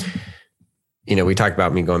where, we talked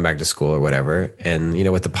about me going back to school or whatever. And,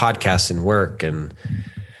 with the podcast and work and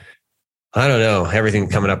I don't know, everything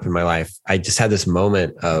coming up in my life, I just had this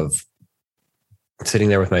moment of sitting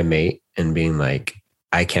there with my mate and being like,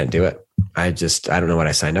 I can't do it. I don't know what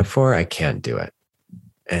I signed up for. I can't do it.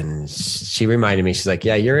 And she reminded me, she's like,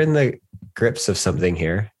 yeah, you're in the grips of something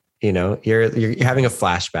here. You're having a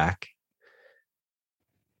flashback.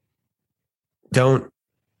 Don't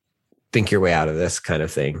think your way out of this kind of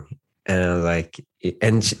thing. And I was like,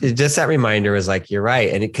 just that reminder was like, you're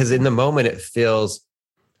right. And because in the moment it feels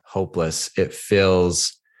hopeless. It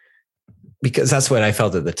feels, because that's what I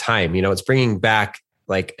felt at the time, it's bringing back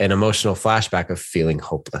like an emotional flashback of feeling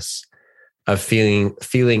hopeless, of feeling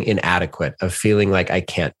inadequate, of feeling like I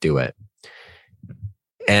can't do it.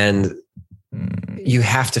 And you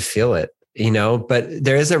have to feel it, but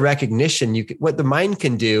there is a recognition. What the mind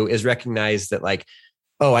can do is recognize that like,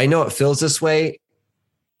 oh, I know it feels this way.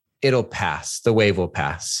 It'll pass. The wave will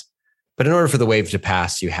pass. But in order for the wave to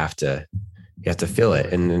pass, you have to feel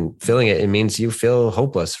it. And in feeling it, it means you feel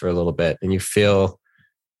hopeless for a little bit, and you feel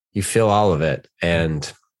all of it.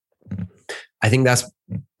 And I think that's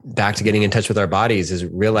back to getting in touch with our bodies, is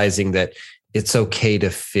realizing that it's okay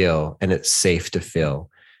to feel and it's safe to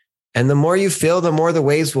feel. And the more you feel, the more the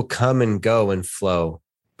waves will come and go and flow.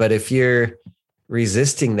 But if you're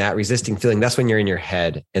resisting feeling, that's when you're in your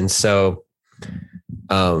head. And so,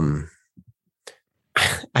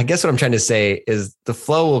 I guess what I'm trying to say is the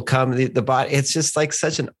flow will come, the body, it's just like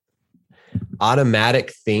such an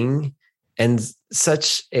automatic thing, and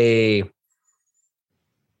such a,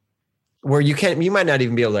 where you might not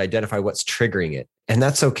even be able to identify what's triggering it. And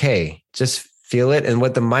that's okay. Just feel it. And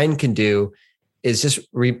what the mind can do is just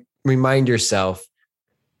remind yourself,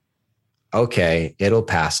 okay, it'll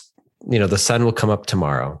pass. The sun will come up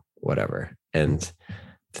tomorrow, whatever. And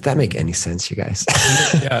did that make any sense, you guys?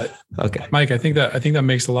 Yeah. Okay. Mike, I think that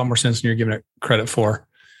makes a lot more sense than you're giving it credit for.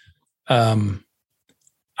 I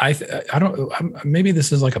don't, maybe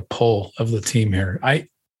this is like a pull of the team here. I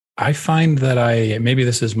find that maybe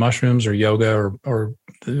this is mushrooms or yoga or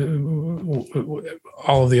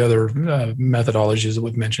all of the other methodologies that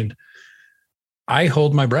we've mentioned. I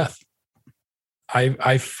hold my breath.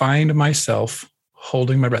 I find myself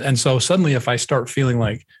holding my breath. And so suddenly if I start feeling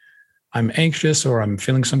like I'm anxious, or I'm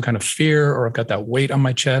feeling some kind of fear, or I've got that weight on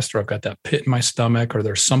my chest, or I've got that pit in my stomach, or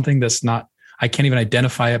there's something that's not, I can't even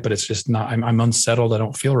identify it, but it's just not, I'm unsettled. I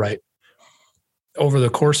don't feel right. Over the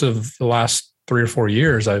course of the last 3 or 4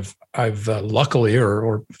 years, I've luckily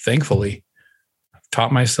or thankfully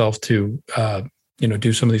taught myself to,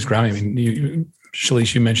 do some of these grounding. I mean,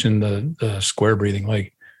 Charlize, you mentioned the square breathing.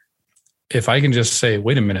 Like, if I can just say,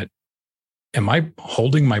 wait a minute, am I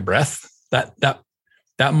holding my breath?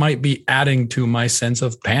 That might be adding to my sense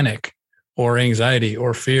of panic or anxiety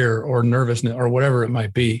or fear or nervousness or whatever it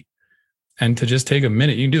might be. And to just take a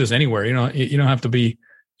minute, you can do this anywhere. You don't have to be,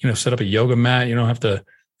 set up a yoga mat. You don't have to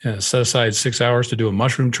set aside 6 hours to do a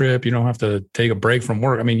mushroom trip. You don't have to take a break from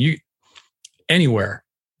work. I mean, anywhere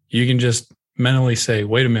you can just mentally say,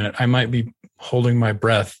 wait a minute, I might be holding my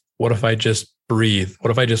breath. What if I just breathe?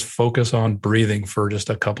 What if I just focus on breathing for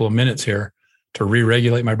just a couple of minutes here to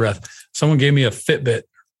re-regulate my breath? Someone gave me a Fitbit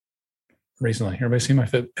recently. Everybody see my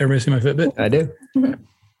Fitbit? I do.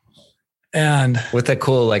 And with a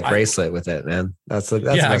cool bracelet with it, man. That's the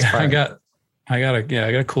best part. I got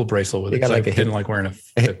a cool bracelet with it. I didn't like wearing a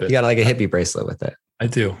Fitbit. You got like a hippie bracelet with it. I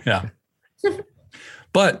do. Yeah.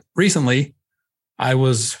 But recently I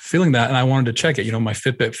was feeling that and I wanted to check it. My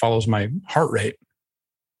Fitbit follows my heart rate,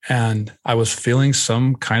 and I was feeling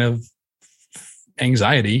some kind of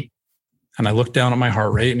anxiety, and I looked down at my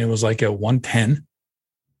heart rate and it was like at 110.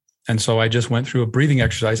 And so I just went through a breathing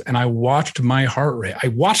exercise and I watched my heart rate. I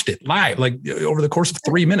watched it live, like over the course of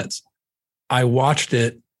 3 minutes. I watched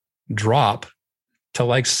it drop to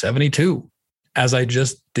like 72 as I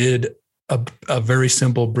just did a very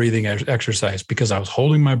simple breathing exercise because I was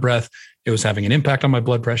holding my breath. It was having an impact on my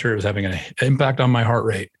blood pressure. It was having an impact on my heart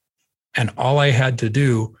rate. And all I had to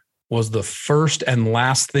do was the first and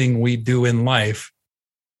last thing we do in life,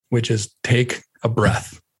 which is take a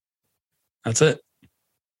breath. That's it.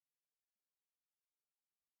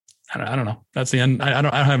 I don't know. That's the end. I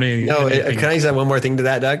don't have any. No, can I say one more thing to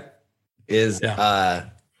that, Doug? It's funny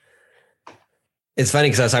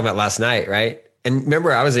because I was talking about last night, right? And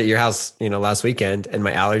remember, I was at your house, last weekend, and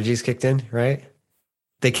my allergies kicked in, right?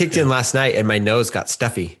 They kicked in last night, and my nose got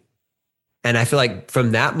stuffy. And I feel like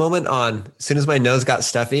from that moment on, as soon as my nose got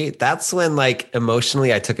stuffy, that's when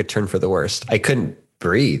emotionally I took a turn for the worst. I couldn't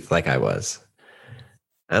breathe like I was.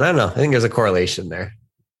 And I don't know. I think there's a correlation there.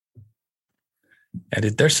 And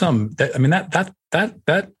there's that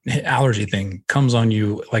allergy thing comes on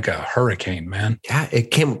you like a hurricane, man. Yeah,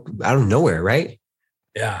 it came out of nowhere, right?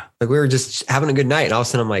 Yeah. Like we were just having a good night. And all of a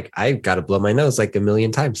sudden I'm like, I've got to blow my nose like a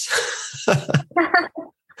million times.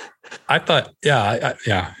 I thought, yeah.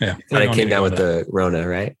 And I came down with the Rona,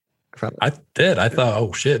 right? Probably. I did. I thought,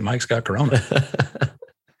 oh shit, Mike's got Corona.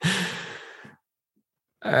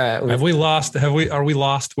 All right. Are we lost?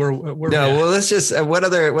 Where no, well, let's just, what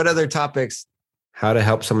other topics? How to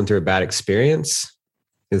help someone through a bad experience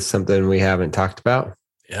is something we haven't talked about.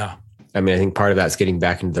 Yeah. I mean, I think part of that's getting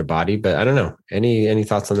back into their body, but I don't know. Any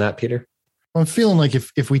thoughts on that, Peter? I'm feeling like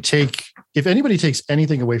if anybody takes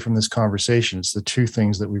anything away from this conversation, it's the two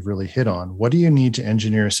things that we've really hit on. What do you need to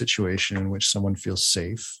engineer a situation in which someone feels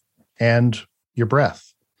safe, and your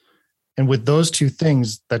breath? And with those two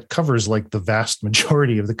things, that covers the vast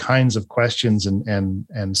majority of the kinds of questions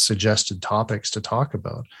and suggested topics to talk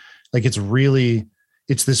about.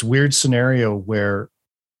 It's this weird scenario where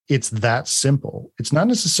it's that simple. It's not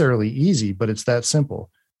necessarily easy, but it's that simple.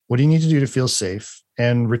 What do you need to do to feel safe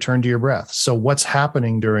and return to your breath? So what's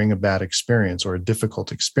happening during a bad experience or a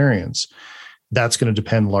difficult experience? That's going to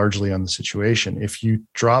depend largely on the situation. If you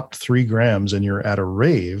dropped 3 grams and you're at a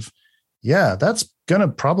rave, that's going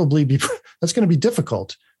to be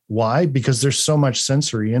difficult. Why? Because there's so much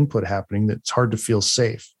sensory input happening that it's hard to feel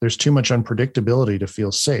safe. There's too much unpredictability to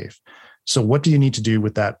feel safe. So what do you need to do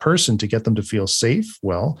with that person to get them to feel safe?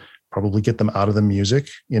 Well, probably get them out of the music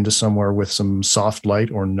into somewhere with some soft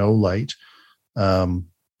light or no light,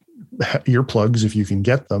 earplugs if you can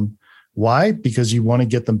get them. Why? Because you want to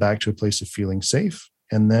get them back to a place of feeling safe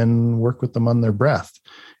and then work with them on their breath.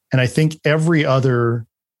 And I think every other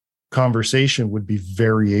conversation would be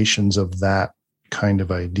variations of that kind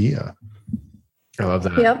of idea. I love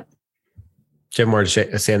that. Yep. Do you have more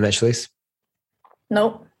to say on that, Shalise?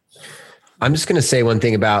 Nope. I'm just going to say one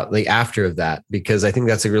thing about after of that, because I think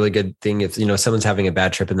that's a really good thing. If, someone's having a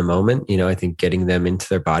bad trip in the moment, I think getting them into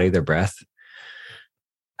their body, their breath.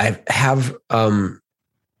 I have,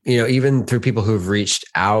 even through people who've reached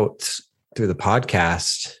out through the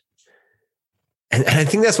podcast. And I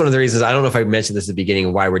think that's one of the reasons, I don't know if I mentioned this at the beginning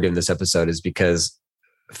of why we're doing this episode, is because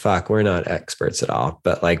we're not experts at all,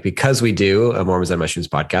 but because we do a Mormons and Mushrooms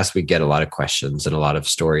podcast, we get a lot of questions and a lot of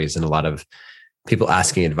stories and a lot of people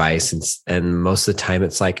asking advice. And most of the time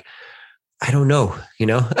it's I don't know,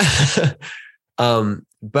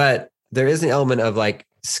 but there is an element of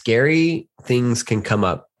scary things can come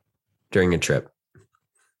up during a trip.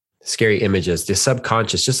 Scary images, the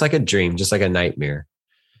subconscious, just like a dream, just like a nightmare.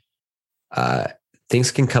 Things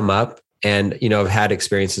can come up. And, I've had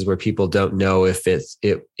experiences where people don't know if if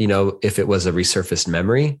it was a resurfaced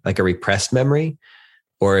memory, like a repressed memory,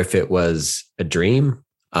 or if it was a dream.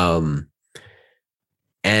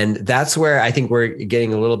 And that's where I think we're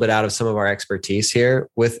getting a little bit out of some of our expertise here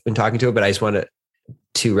when talking to it, but I just want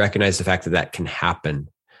to recognize the fact that can happen.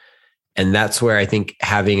 And that's where I think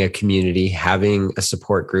having a community, having a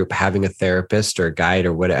support group, having a therapist or a guide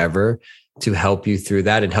or whatever to help you through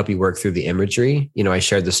that and help you work through the imagery. I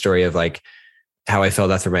shared the story of how I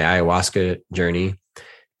felt after my ayahuasca journey,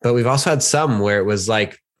 but we've also had some where it was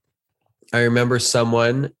I remember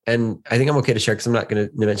someone, and I think I'm okay to share because I'm not going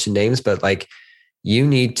to mention names, but you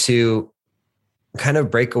need to kind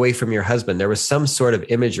of break away from your husband. There was some sort of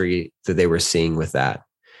imagery that they were seeing with that.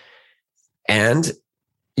 And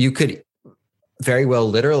you could very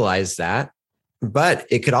well literalize that, but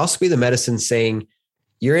it could also be the medicine saying,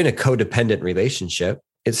 you're in a codependent relationship.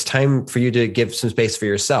 It's time for you to give some space for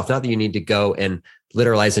yourself. Not that you need to go and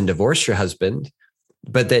literalize and divorce your husband,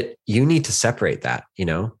 but that you need to separate that.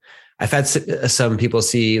 I've had some people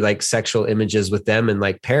see sexual images with them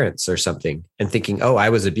and parents or something and thinking, oh, I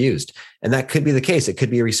was abused. And that could be the case. It could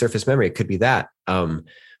be a resurfaced memory. It could be that.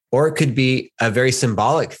 Or it could be a very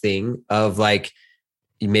symbolic thing of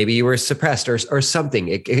maybe you were suppressed or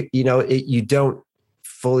something. You don't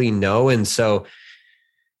fully know. And so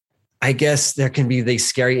I guess there can be these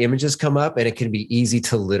scary images come up, and it can be easy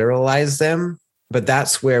to literalize them. But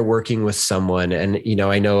that's where working with someone, and,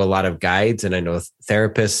 I know a lot of guides and I know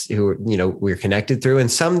therapists who, we're connected through,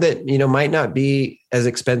 and some that, might not be as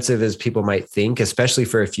expensive as people might think, especially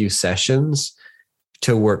for a few sessions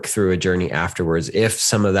to work through a journey afterwards. If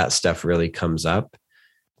some of that stuff really comes up,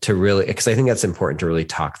 because I think that's important to really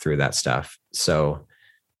talk through that stuff. So,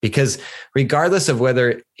 because regardless of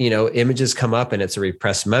whether, images come up and it's a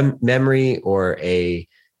repressed memory or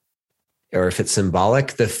if it's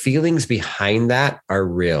symbolic, the feelings behind that are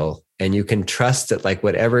real. And you can trust that, like,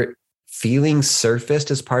 whatever feelings surfaced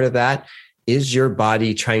as part of that is your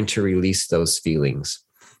body trying to release those feelings.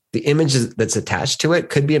 The image that's attached to it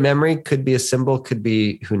could be a memory, could be a symbol, could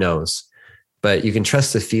be, who knows, but you can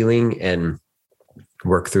trust the feeling and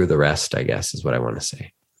work through the rest, I guess, is what I want to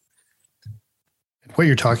say. What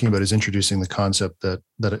you're talking about is introducing the concept that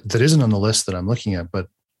isn't on the list that I'm looking at, but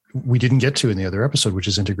we didn't get to in the other episode, which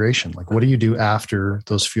is integration. Like, what do you do after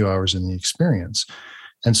those few hours in the experience?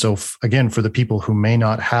 And so, again, for the people who may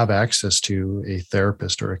not have access to a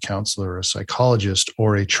therapist or a counselor or a psychologist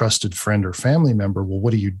or a trusted friend or family member, well,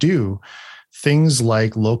 what do you do? Things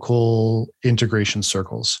like local integration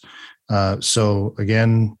circles. So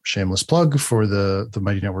again, shameless plug for the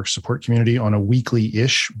Mighty Network support community. On a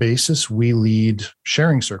weekly-ish basis, we lead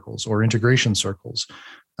sharing circles or integration circles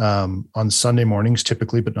on Sunday mornings,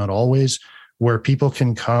 typically, but not always, where people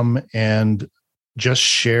can come and just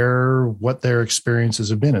share what their experiences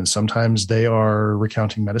have been. And sometimes they are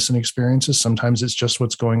recounting medicine experiences. Sometimes it's just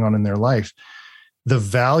what's going on in their life. The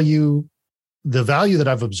value that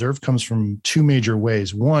I've observed comes from two major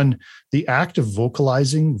ways. One, the act of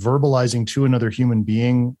verbalizing to another human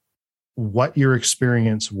being what your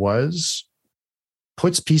experience was,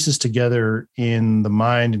 puts pieces together in the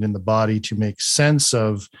mind and in the body to make sense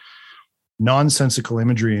of nonsensical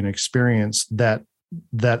imagery and experience that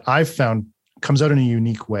I've found comes out in a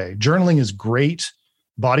unique way. Journaling is great.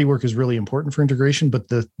 Body work is really important for integration, but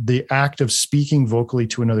the act of speaking vocally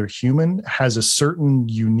to another human has a certain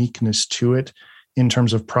uniqueness to it in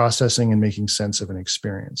terms of processing and making sense of an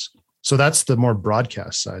experience. So that's the more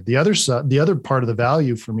broadcast side. The other part of the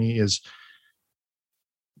value for me is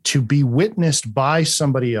to be witnessed by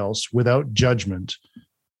somebody else without judgment,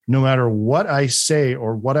 no matter what I say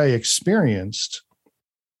or what I experienced,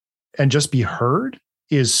 and just be heard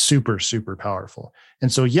is super, super powerful.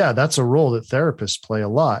 And so, yeah, that's a role that therapists play a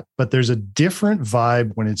lot, but there's a different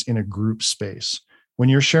vibe when it's in a group space. When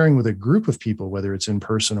you're sharing with a group of people, whether it's in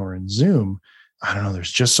person or in Zoom, I don't know,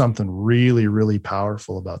 there's just something really, really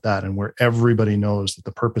powerful about that. And where everybody knows that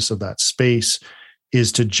the purpose of that space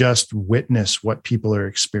is to just witness what people are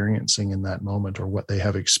experiencing in that moment or what they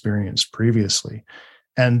have experienced previously.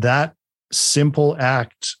 And that simple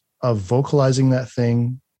act of vocalizing that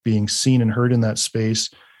thing, being seen and heard in that space,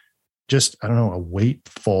 just, I don't know, a weight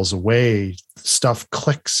falls away, stuff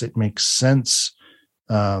clicks, it makes sense.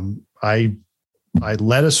 I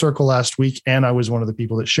led a circle last week, and I was one of the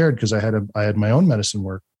people that shared because I had my own medicine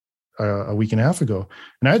work a week and a half ago,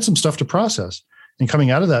 and I had some stuff to process. And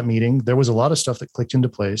coming out of that meeting, there was a lot of stuff that clicked into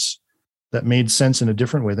place that made sense in a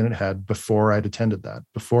different way than it had before I'd attended that,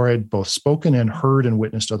 before I'd both spoken and heard and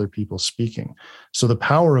witnessed other people speaking. So the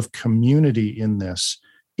power of community in this,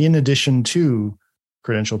 in addition to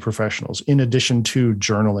credentialed professionals, in addition to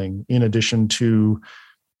journaling, in addition to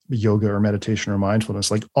yoga or meditation or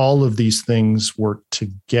mindfulness, like all of these things work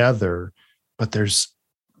together, but there's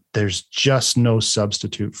just no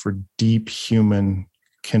substitute for deep human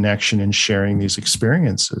connection and sharing these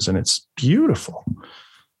experiences. And it's beautiful.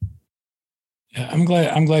 Yeah, I'm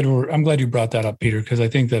glad you brought that up, Peter, because I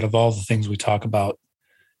think that of all the things we talk about,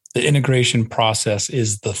 the integration process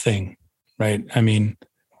is the thing, right? I mean,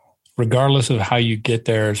 regardless of how you get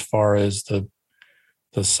there as far as the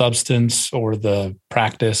substance or the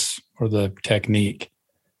practice or the technique,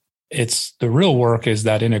 it's the real work is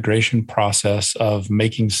that integration process of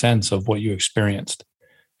making sense of what you experienced.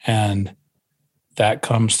 And that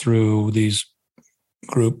comes through these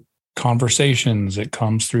group conversations. It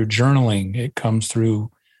comes through journaling. It comes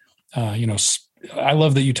through, I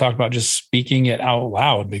love that you talk about just speaking it out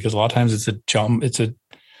loud, because a lot of times it's a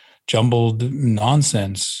jumbled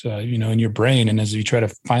nonsense, in your brain. And as you try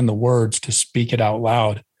to find the words to speak it out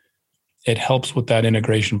loud, it helps with that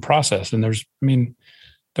integration process. And there's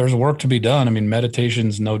work to be done. I mean,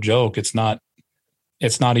 meditation's no joke. It's not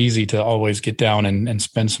easy to always get down and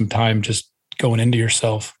spend some time just going into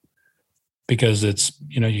yourself, because it's,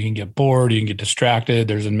 you can get bored, you can get distracted.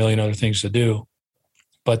 There's a million other things to do.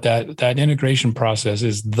 But that integration process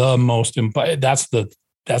is the most important. That's the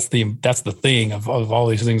that's the thing of all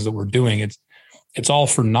these things that we're doing. It's all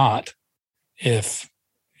for naught if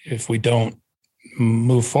we don't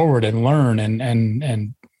move forward and learn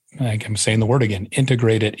and like I'm saying the word again,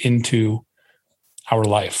 integrate it into our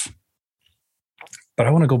life. But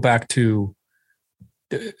I want to go back to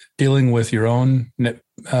dealing with your own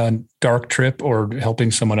dark trip or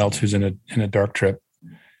helping someone else who's in a dark trip.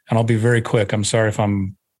 And I'll be very quick. I'm sorry if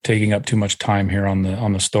I'm taking up too much time here on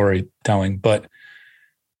the storytelling, but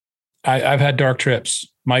I've had dark trips.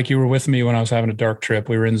 Mike, you were with me when I was having a dark trip.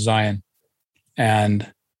 We were in Zion.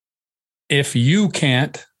 And if you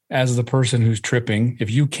can't, as the person who's tripping, if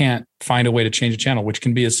you can't find a way to change the channel, which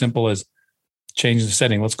can be as simple as change the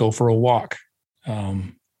setting, let's go for a walk.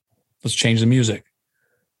 Let's change the music.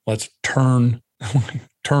 Let's turn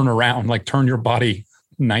around, like turn your body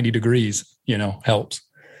 90 degrees, helps.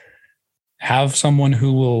 Have someone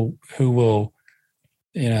who will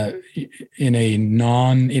in a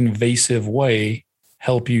non-invasive way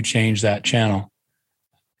help you change that channel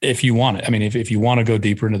if you want it. I mean, if you want to go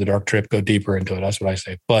deeper into the dark trip, go deeper into it. That's what I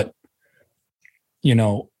say. But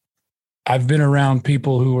I've been around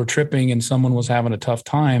people who were tripping and someone was having a tough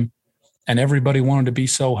time and everybody wanted to be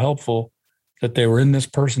so helpful that they were in this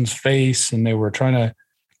person's face and they were trying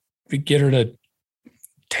to get her to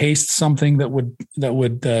taste something that would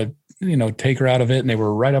take her out of it. And they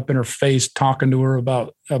were right up in her face talking to her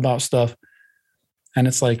about stuff. And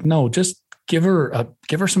it's like, no, just give her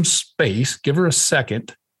some space, give her a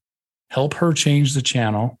second, help her change the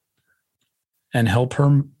channel and help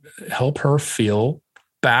her feel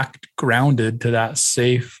back grounded to that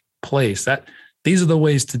safe place. These are the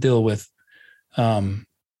ways to deal with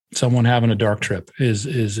someone having a dark trip is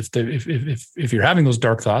if you're having those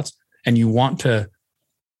dark thoughts and you want to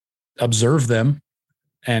observe them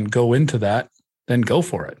and go into that, then go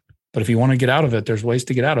for it. But if you want to get out of it, there's ways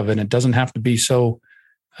to get out of it. And it doesn't have to be so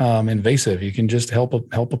invasive. You can just help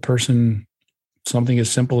a person, something as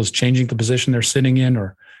simple as changing the position they're sitting in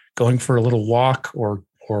or going for a little walk or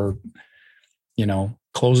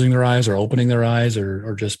closing their eyes or opening their eyes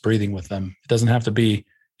or just breathing with them. It doesn't have to be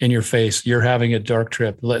in your face. You're having a dark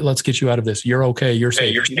trip. Let's get you out of this. You're okay. You're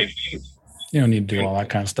safe. You don't need to do all that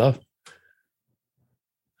kind of stuff.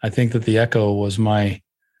 I think that the echo was my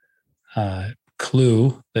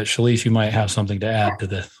clue that Shalise, you might have something to add to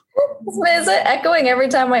this. Is it echoing every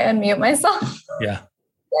time I unmute myself? Yeah.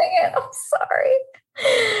 Dang it. I'm sorry.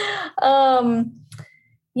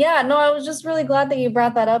 Yeah, no, I was just really glad that you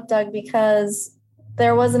brought that up, Doug, because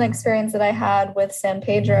there was an experience that I had with San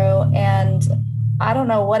Pedro and I don't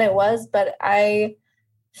know what it was, but I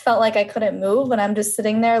felt like I couldn't move and I'm just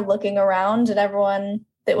sitting there looking around at everyone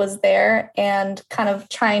that was there and kind of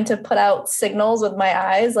trying to put out signals with my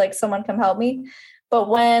eyes, like someone come help me. But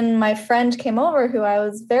when my friend came over, who I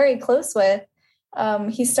was very close with,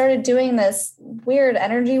 he started doing this weird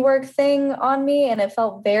energy work thing on me and it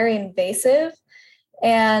felt very invasive.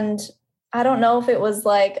 And I don't know if it was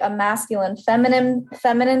like a masculine,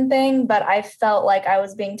 feminine thing, but I felt like I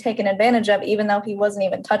was being taken advantage of, even though he wasn't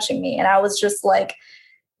even touching me. And I was just like,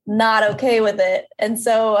 not okay with it. And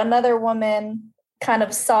so another woman kind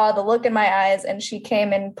of saw the look in my eyes and she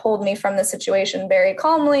came and pulled me from the situation very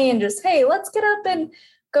calmly and just, hey, let's get up and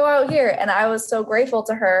go out here. And I was so grateful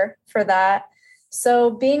to her for that.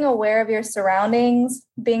 So being aware of your surroundings,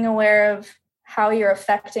 being aware of how you're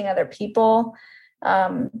affecting other people,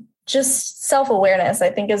 just self-awareness,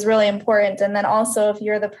 I think is really important. And then also if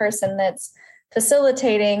you're the person that's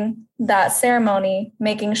facilitating that ceremony,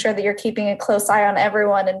 making sure that you're keeping a close eye on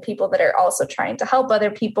everyone and people that are also trying to help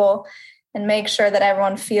other people and make sure that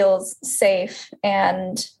everyone feels safe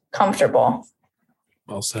and comfortable.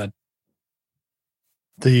 Well said.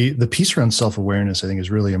 The piece around self-awareness, I think,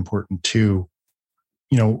 is really important too.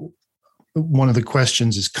 One of the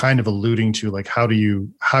questions is kind of alluding to like, how do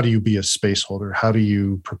you be a space holder? How do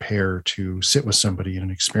you prepare to sit with somebody in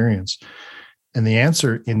an experience? And the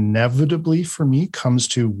answer inevitably for me comes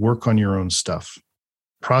to work on your own stuff,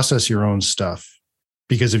 process your own stuff.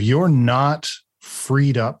 Because if you're not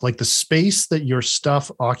freed up, like the space that your stuff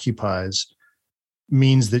occupies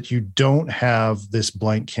means that you don't have this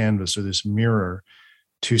blank canvas or this mirror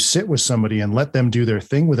to sit with somebody and let them do their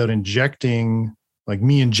thing without injecting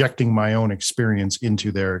my own experience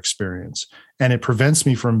into their experience. And it prevents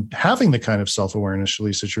me from having the kind of self-awareness,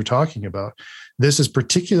 Shalise, that you're talking about. This is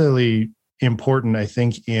particularly important, I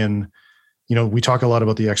think, we talk a lot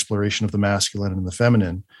about the exploration of the masculine and the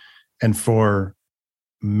feminine. And for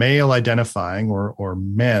male identifying or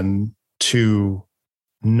men to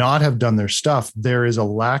not have done their stuff, there is a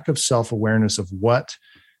lack of self-awareness of what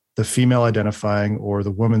the female identifying or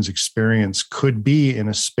the woman's experience could be in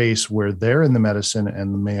a space where they're in the medicine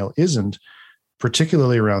and the male isn't,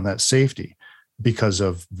 particularly around that safety, because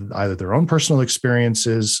of either their own personal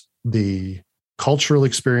experiences, the cultural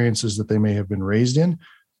experiences that they may have been raised in.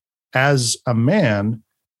 As a man,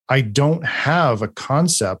 I don't have a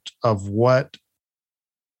concept of what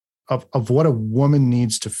a woman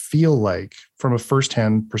needs to feel like from a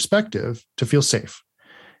firsthand perspective to feel safe.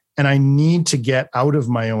 And I need to get out of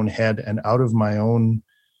my own head and out of my own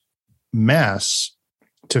mess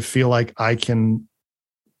to feel like I can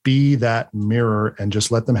be that mirror and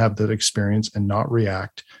just let them have that experience and not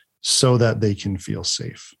react, so that they can feel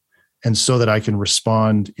safe and so that I can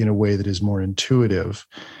respond in a way that is more intuitive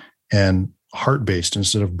and heart-based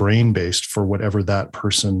instead of brain-based for whatever that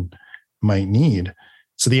person might need.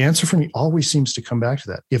 So the answer for me always seems to come back to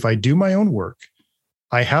that. If I do my own work,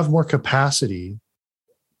 I have more capacity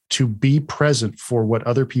to be present for what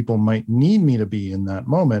other people might need me to be in that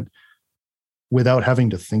moment without having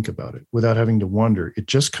to think about it, without having to wonder. It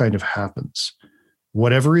just kind of happens.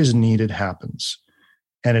 Whatever is needed happens.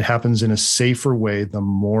 And it happens in a safer way the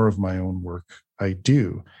more of my own work I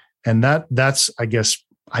do. And that's, I guess,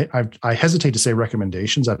 I hesitate to say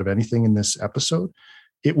recommendations out of anything in this episode.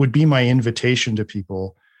 It would be my invitation to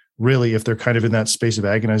people, really, if they're kind of in that space of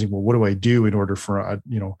agonizing, well, what do I do in order for,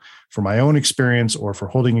 for my own experience or for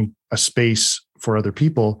holding a space for other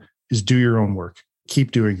people, is do your own work.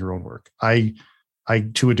 Keep doing your own work. I,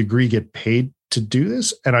 to a degree, get paid to do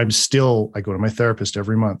this. And I go to my therapist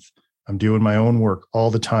every month. I'm doing my own work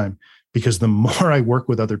all the time, because the more I work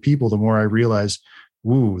with other people, the more I realize,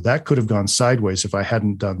 ooh, that could have gone sideways if I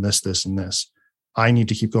hadn't done this, this, and this. I need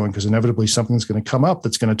to keep going, because inevitably something's going to come up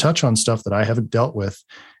that's going to touch on stuff that I haven't dealt with.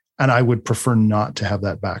 And I would prefer not to have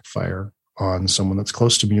that backfire on someone that's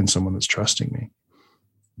close to me and someone that's trusting me.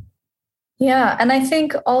 Yeah. And I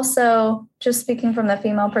think also, just speaking from the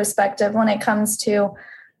female perspective, when it comes to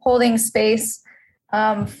holding space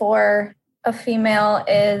for a female,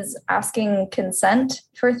 is asking consent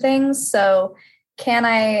for things. So can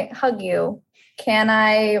I hug you? Can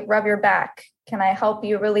I rub your back? Can I help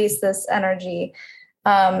you release this energy?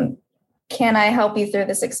 Can I help you through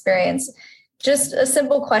this experience? Just a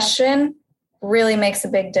simple question really makes a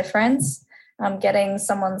big difference. Getting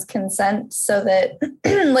someone's consent, so that,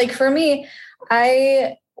 like for me,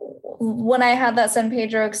 when I had that San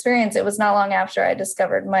Pedro experience, it was not long after I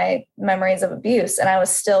discovered my memories of abuse. And I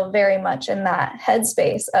was still very much in that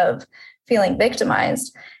headspace of feeling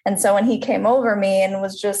victimized. And so when he came over me and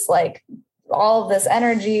was just like all of this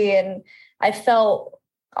energy, and I felt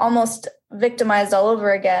almost victimized all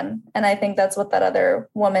over again. And I think that's what that other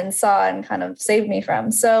woman saw and kind of saved me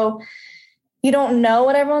from. So you don't know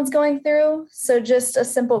what everyone's going through. So just a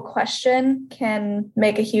simple question can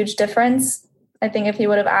make a huge difference. I think if he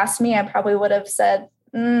would have asked me, I probably would have said,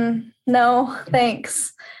 no,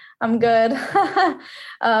 thanks. I'm good.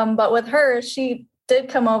 But with her, she did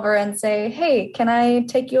come over and say, hey, can I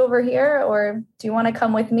take you over here? Or do you want to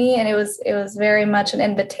come with me? And it was very much an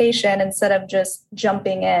invitation instead of just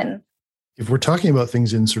jumping in. If we're talking about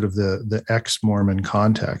things in sort of the ex-Mormon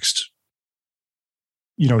context,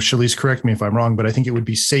 Shalise, correct me if I'm wrong, but I think it would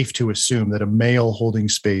be safe to assume that a male holding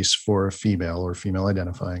space for a female or female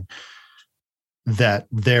identifying, that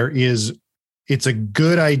it's a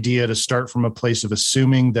good idea to start from a place of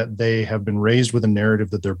assuming that they have been raised with a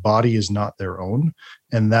narrative that their body is not their own,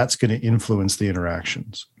 and that's going to influence the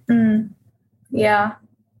interactions. Yeah,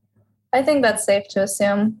 I think that's safe to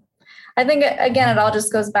assume. I think, again, it all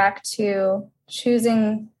just goes back to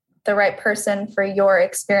choosing the right person for your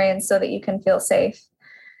experience so that you can feel safe.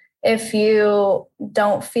 If you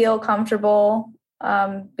don't feel comfortable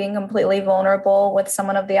being completely vulnerable with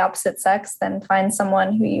someone of the opposite sex, then find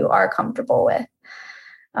someone who you are comfortable with.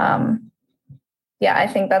 I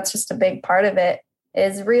think that's just a big part of it,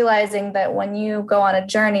 is realizing that when you go on a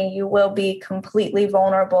journey, you will be completely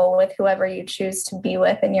vulnerable with whoever you choose to be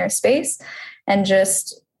with in your space, and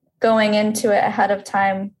just going into it ahead of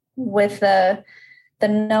time with the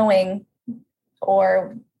knowing,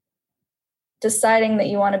 or deciding that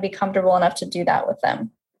you want to be comfortable enough to do that with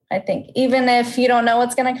them. I think even if you don't know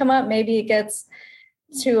what's going to come up, maybe it gets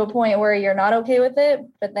to a point where you're not okay with it,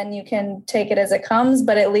 but then you can take it as it comes.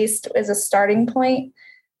 But at least as a starting point,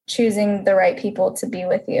 choosing the right people to be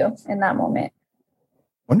with you in that moment.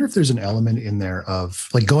 I wonder if there's an element in there of,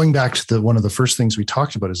 like, going back to one of the first things we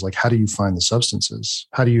talked about is, like, how do you find the substances?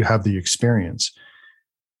 How do you have the experience?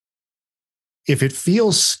 If it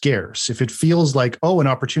feels scarce, if it feels like, oh, an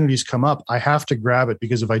opportunity's come up, I have to grab it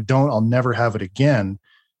because if I don't, I'll never have it again.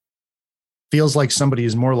 Feels like somebody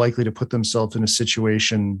is more likely to put themselves in a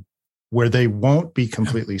situation where they won't be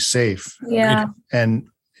completely safe. Yeah. And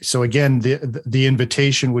so again, the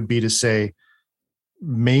invitation would be to say,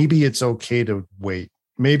 maybe it's okay to wait.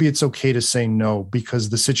 Maybe it's okay to say no, because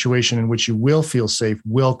the situation in which you will feel safe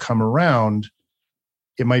will come around.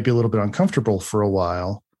 It might be a little bit uncomfortable for a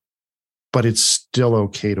while, but it's still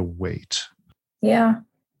okay to wait. Yeah.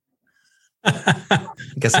 I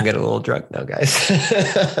guess I'm getting a little drunk now, guys.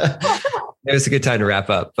 It was a good time to wrap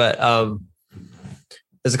up, but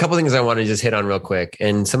there's a couple things I want to just hit on real quick.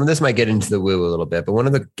 And some of this might get into the woo a little bit, but one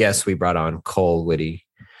of the guests we brought on, Cole Whitty,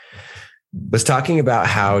 was talking about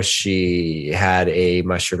how she had a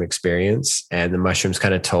mushroom experience, and the mushrooms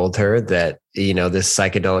kind of told her that, this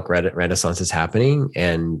psychedelic renaissance is happening,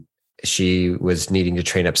 and she was needing to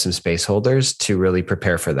train up some space holders to really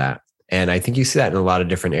prepare for that. And I think you see that in a lot of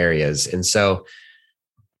different areas. And so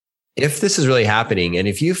if this is really happening, and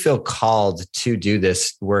if you feel called to do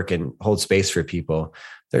this work and hold space for people,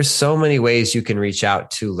 there's so many ways you can reach out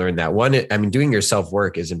to learn that. One, doing your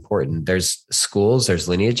self-work is important. There's schools, there's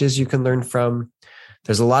lineages you can learn from.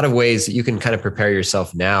 There's a lot of ways that you can kind of prepare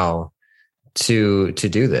yourself now to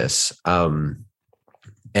do this. And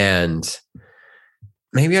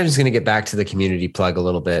maybe I'm just going to get back to the community plug a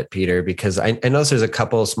little bit, Peter, because I know there's a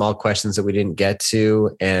couple of small questions that we didn't get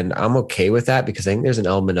to, and I'm okay with that, because I think there's an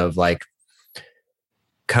element of like,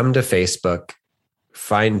 come to Facebook,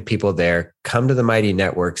 find people there, come to the Mighty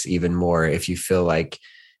Networks even more if you feel like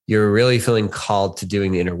you're really feeling called to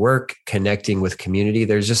doing the inner work, connecting with community.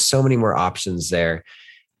 There's just so many more options there.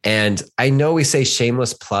 And I know we say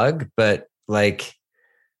shameless plug, but like,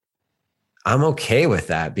 I'm okay with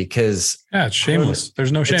that, because it's shameless.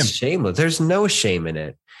 There's no shame. It's shameless. There's no shame in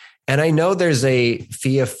it. And I know there's a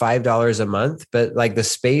fee of $5 a month, but like the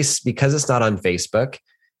space, because it's not on Facebook,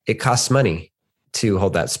 it costs money to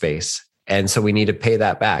hold that space. And so we need to pay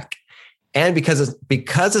that back. And because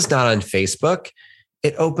it's not on Facebook,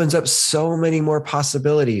 it opens up so many more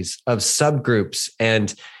possibilities of subgroups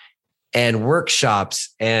and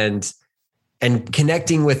workshops and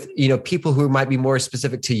connecting with, people who might be more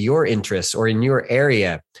specific to your interests or in your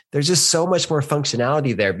area. There's just so much more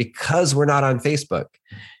functionality there because we're not on Facebook.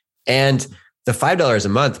 And the $5 a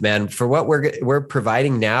month, man, for what we're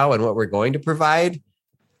providing now and what we're going to provide,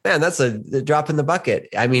 man, that's a drop in the bucket.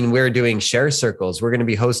 We're doing share circles. We're going to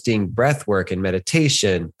be hosting breath work and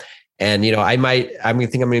meditation. And, I'm going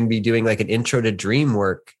to be doing like an intro to dream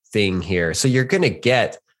work thing here. So you're going to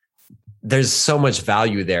get, there's so much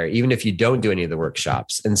value there, even if you don't do any of the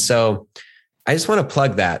workshops. And so I just want to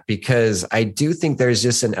plug that, because I do think there's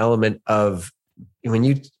just an element of,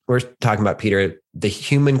 we're talking about, Peter, the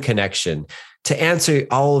human connection to answer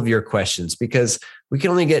all of your questions, because we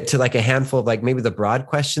can only get to like a handful of like maybe the broad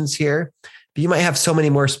questions here, but you might have so many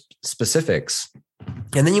more specifics.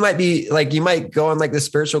 And then you might go on like the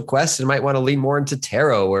spiritual quest and might want to lean more into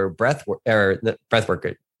tarot or breath work,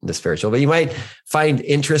 the spiritual, but you might find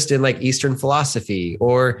interest in like Eastern philosophy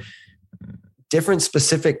or different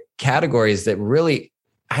specific categories that really,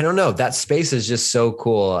 I don't know, that space is just so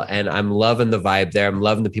cool. And I'm loving the vibe there. I'm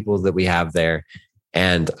loving the people that we have there.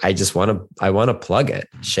 And I want to plug it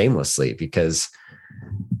shamelessly because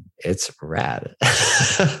it's rad.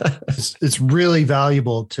 It's really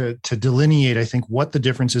valuable to delineate, I think, what the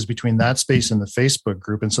difference is between that space and the Facebook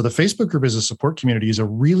group. And so the Facebook group as a support community is a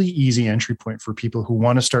really easy entry point for people who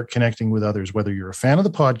want to start connecting with others, whether you're a fan of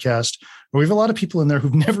the podcast, or we have a lot of people in there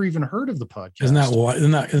who've never even heard of the podcast. Isn't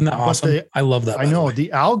that awesome? I love that. I know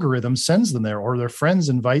the algorithm sends them there, or their friends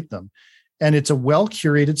invite them. And it's a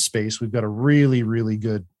well-curated space. We've got a really, really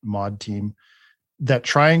good mod team that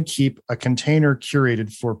try and keep a container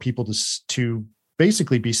curated for people to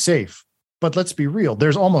basically be safe. But let's be real.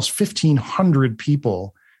 There's almost 1,500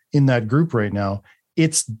 people in that group right now.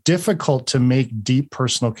 It's difficult to make deep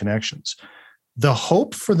personal connections. The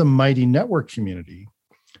hope for the Mighty Network community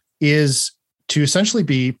is to essentially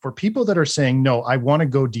be for people that are saying, no, I want to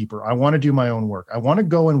go deeper. I want to do my own work. I want to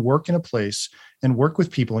go and work in a place and work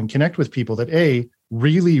with people and connect with people that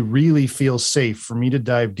really, really feel safe for me to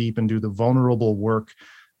dive deep and do the vulnerable work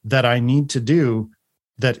that I need to do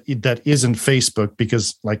that isn't Facebook,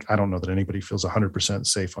 because I don't know that anybody feels 100%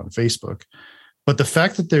 safe on Facebook. But the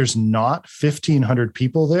fact that there's not 1,500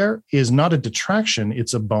 people there is not a detraction.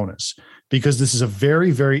 It's a bonus, because this is a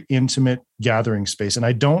very, very intimate gathering space. And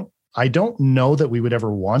I don't know that we would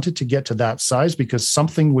ever want it to get to that size, because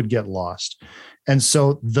something would get lost. And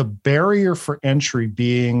so the barrier for entry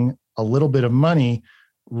being a little bit of money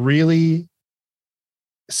really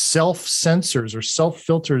self-censors or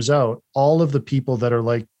self-filters out all of the people that are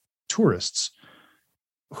like tourists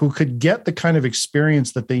who could get the kind of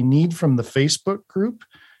experience that they need from the Facebook group,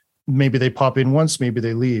 maybe they pop in once, maybe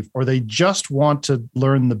they leave, or they just want to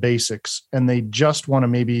learn the basics and they just want to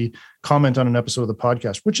maybe comment on an episode of the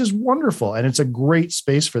podcast, which is wonderful. And it's a great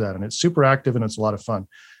space for that. And it's super active and it's a lot of fun.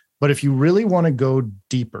 But if you really want to go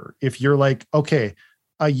deeper, if you're like, okay,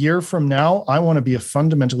 a year from now, I want to be a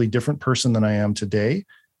fundamentally different person than I am today,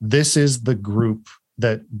 this is the group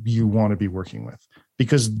that you want to be working with,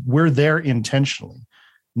 because we're there intentionally.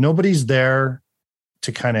 Nobody's there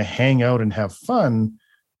to kind of hang out and have fun.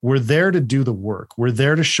 We're there to do the work. We're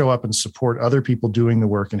there to show up and support other people doing the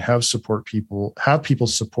work and have people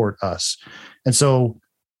support us. And so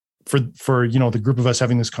for the group of us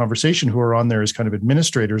having this conversation who are on there as kind of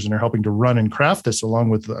administrators and are helping to run and craft this along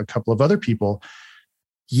with a couple of other people.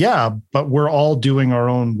 Yeah, but we're all doing our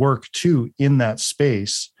own work too in that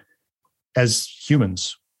space as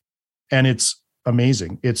humans. And it's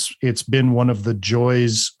amazing. It's been one of the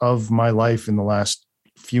joys of my life in the last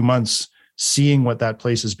few months, seeing what that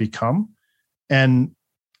place has become. And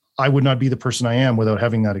I would not be the person I am without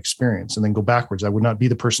having that experience. And then go backwards. I would not be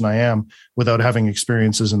the person I am without having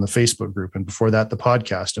experiences in the Facebook group. And before that, the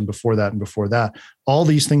podcast, and before that, and before that. All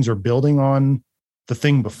these things are building on the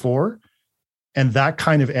thing before. And that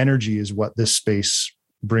kind of energy is what this space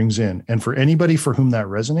brings in. And for anybody for whom that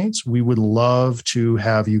resonates, we would love to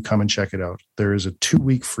have you come and check it out. There is a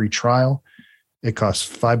 2-week free trial. It costs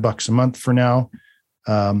 $5 a month for now.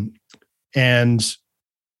 And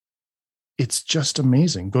it's just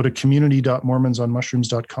amazing. Go to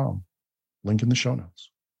community.mormonsonmushrooms.com. Link in the show notes.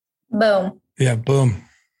 Boom. Yeah, boom.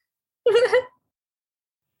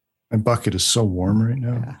 My bucket is so warm right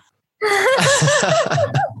now.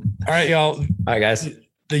 All right, y'all. All right, guys.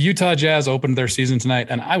 The Utah Jazz opened their season tonight,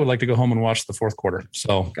 and I would like to go home and watch the fourth quarter.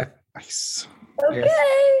 So okay. Nice. Okay.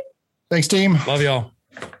 Thanks, team. Love y'all.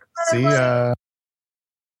 See ya.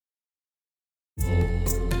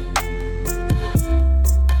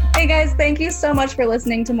 Hey guys, thank you so much for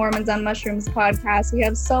listening to Mormons on Mushrooms podcast. We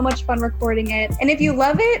have so much fun recording it. And if you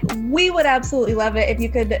love it, we would absolutely love it if you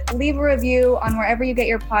could leave a review on wherever you get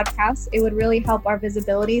your podcasts. It would really help our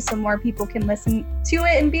visibility so more people can listen to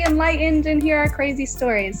it and be enlightened and hear our crazy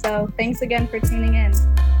stories. So thanks again for tuning in.